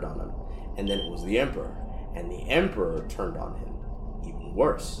Corferon turned on him, and then it was the Emperor, and the Emperor turned on him even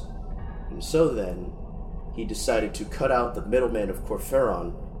worse. And so then, he decided to cut out the middleman of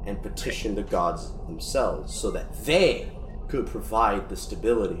Corferon and petition the gods themselves so that they could provide the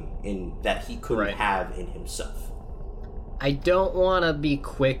stability that he couldn't have in himself. I don't want to be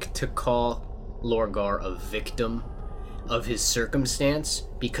quick to call Lorgar a victim of his circumstance,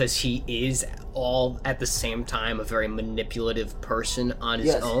 because he is all at the same time a very manipulative person on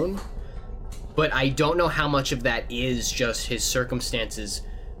his own. But I don't know how much of that is just his circumstances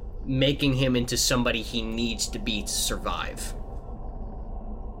making him into somebody he needs to be to survive.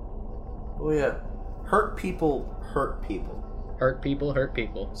 Oh yeah. Hurt people hurt people. Hurt people hurt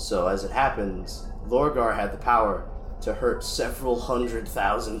people. So as it happens, Lorgar had the power to hurt several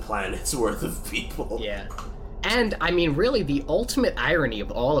 100,000 planets worth of people. Yeah. And, I mean, really, the ultimate irony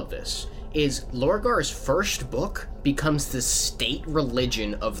of all of this is Lorgar's first book becomes the state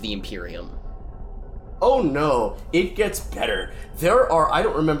religion of the Imperium. Oh no, it gets better. I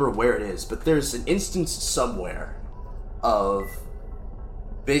don't remember where it is, but there's an instance somewhere of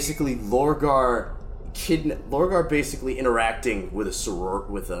basically Lorgar basically interacting with a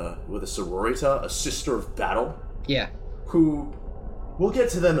sororita, a sister of battle. Yeah. Who, we'll get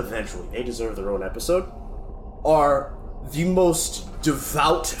to them eventually, they deserve their own episode, are the most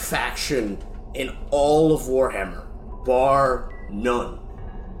devout faction in all of Warhammer, bar none.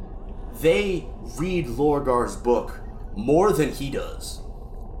 They read Lorgar's book more than he does.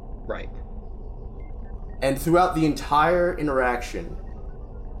 Right. And throughout the entire interaction,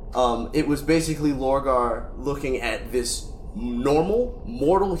 it was basically Lorgar looking at this normal,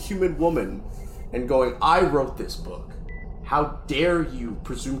 mortal human woman and going, I wrote this book. How dare you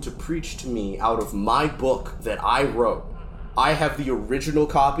presume to preach to me out of my book that I wrote? I have the original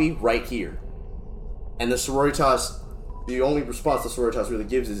copy right here. And the Sororitas, the only response the Sororitas really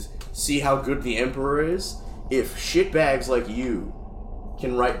gives is, see how good the Emperor is? If shitbags like you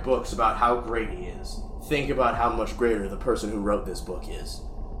can write books about how great he is, think about how much greater the person who wrote this book is.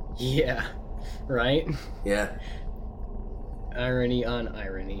 Yeah. Right? Yeah. Irony on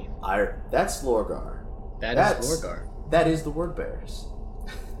irony. That's Lorgar. That's Lorgar. That is the Word Bearers.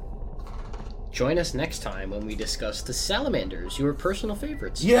 Join us next time when we discuss the Salamanders, your personal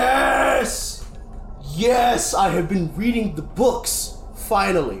favorites. Yes! Yes! I have been reading the books,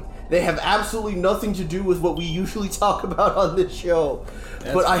 finally. They have absolutely nothing to do with what we usually talk about on this show.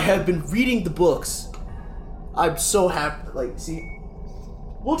 But I have been reading the books. I'm so happy.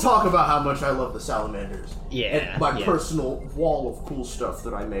 We'll talk about how much I love the Salamanders. Yeah. And my personal wall of cool stuff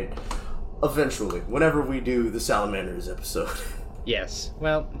that I made. Eventually, whenever we do the Salamanders episode. Yes.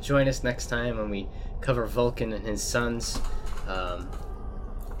 Well, join us next time when we cover Vulcan and his sons.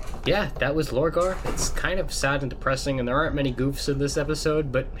 Yeah, that was Lorgar. It's kind of sad and depressing, and there aren't many goofs in this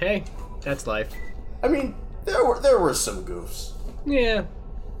episode, but hey, that's life. I mean, there were some goofs. Yeah.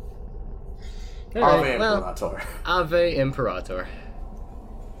 Ave Imperator. Ave Imperator.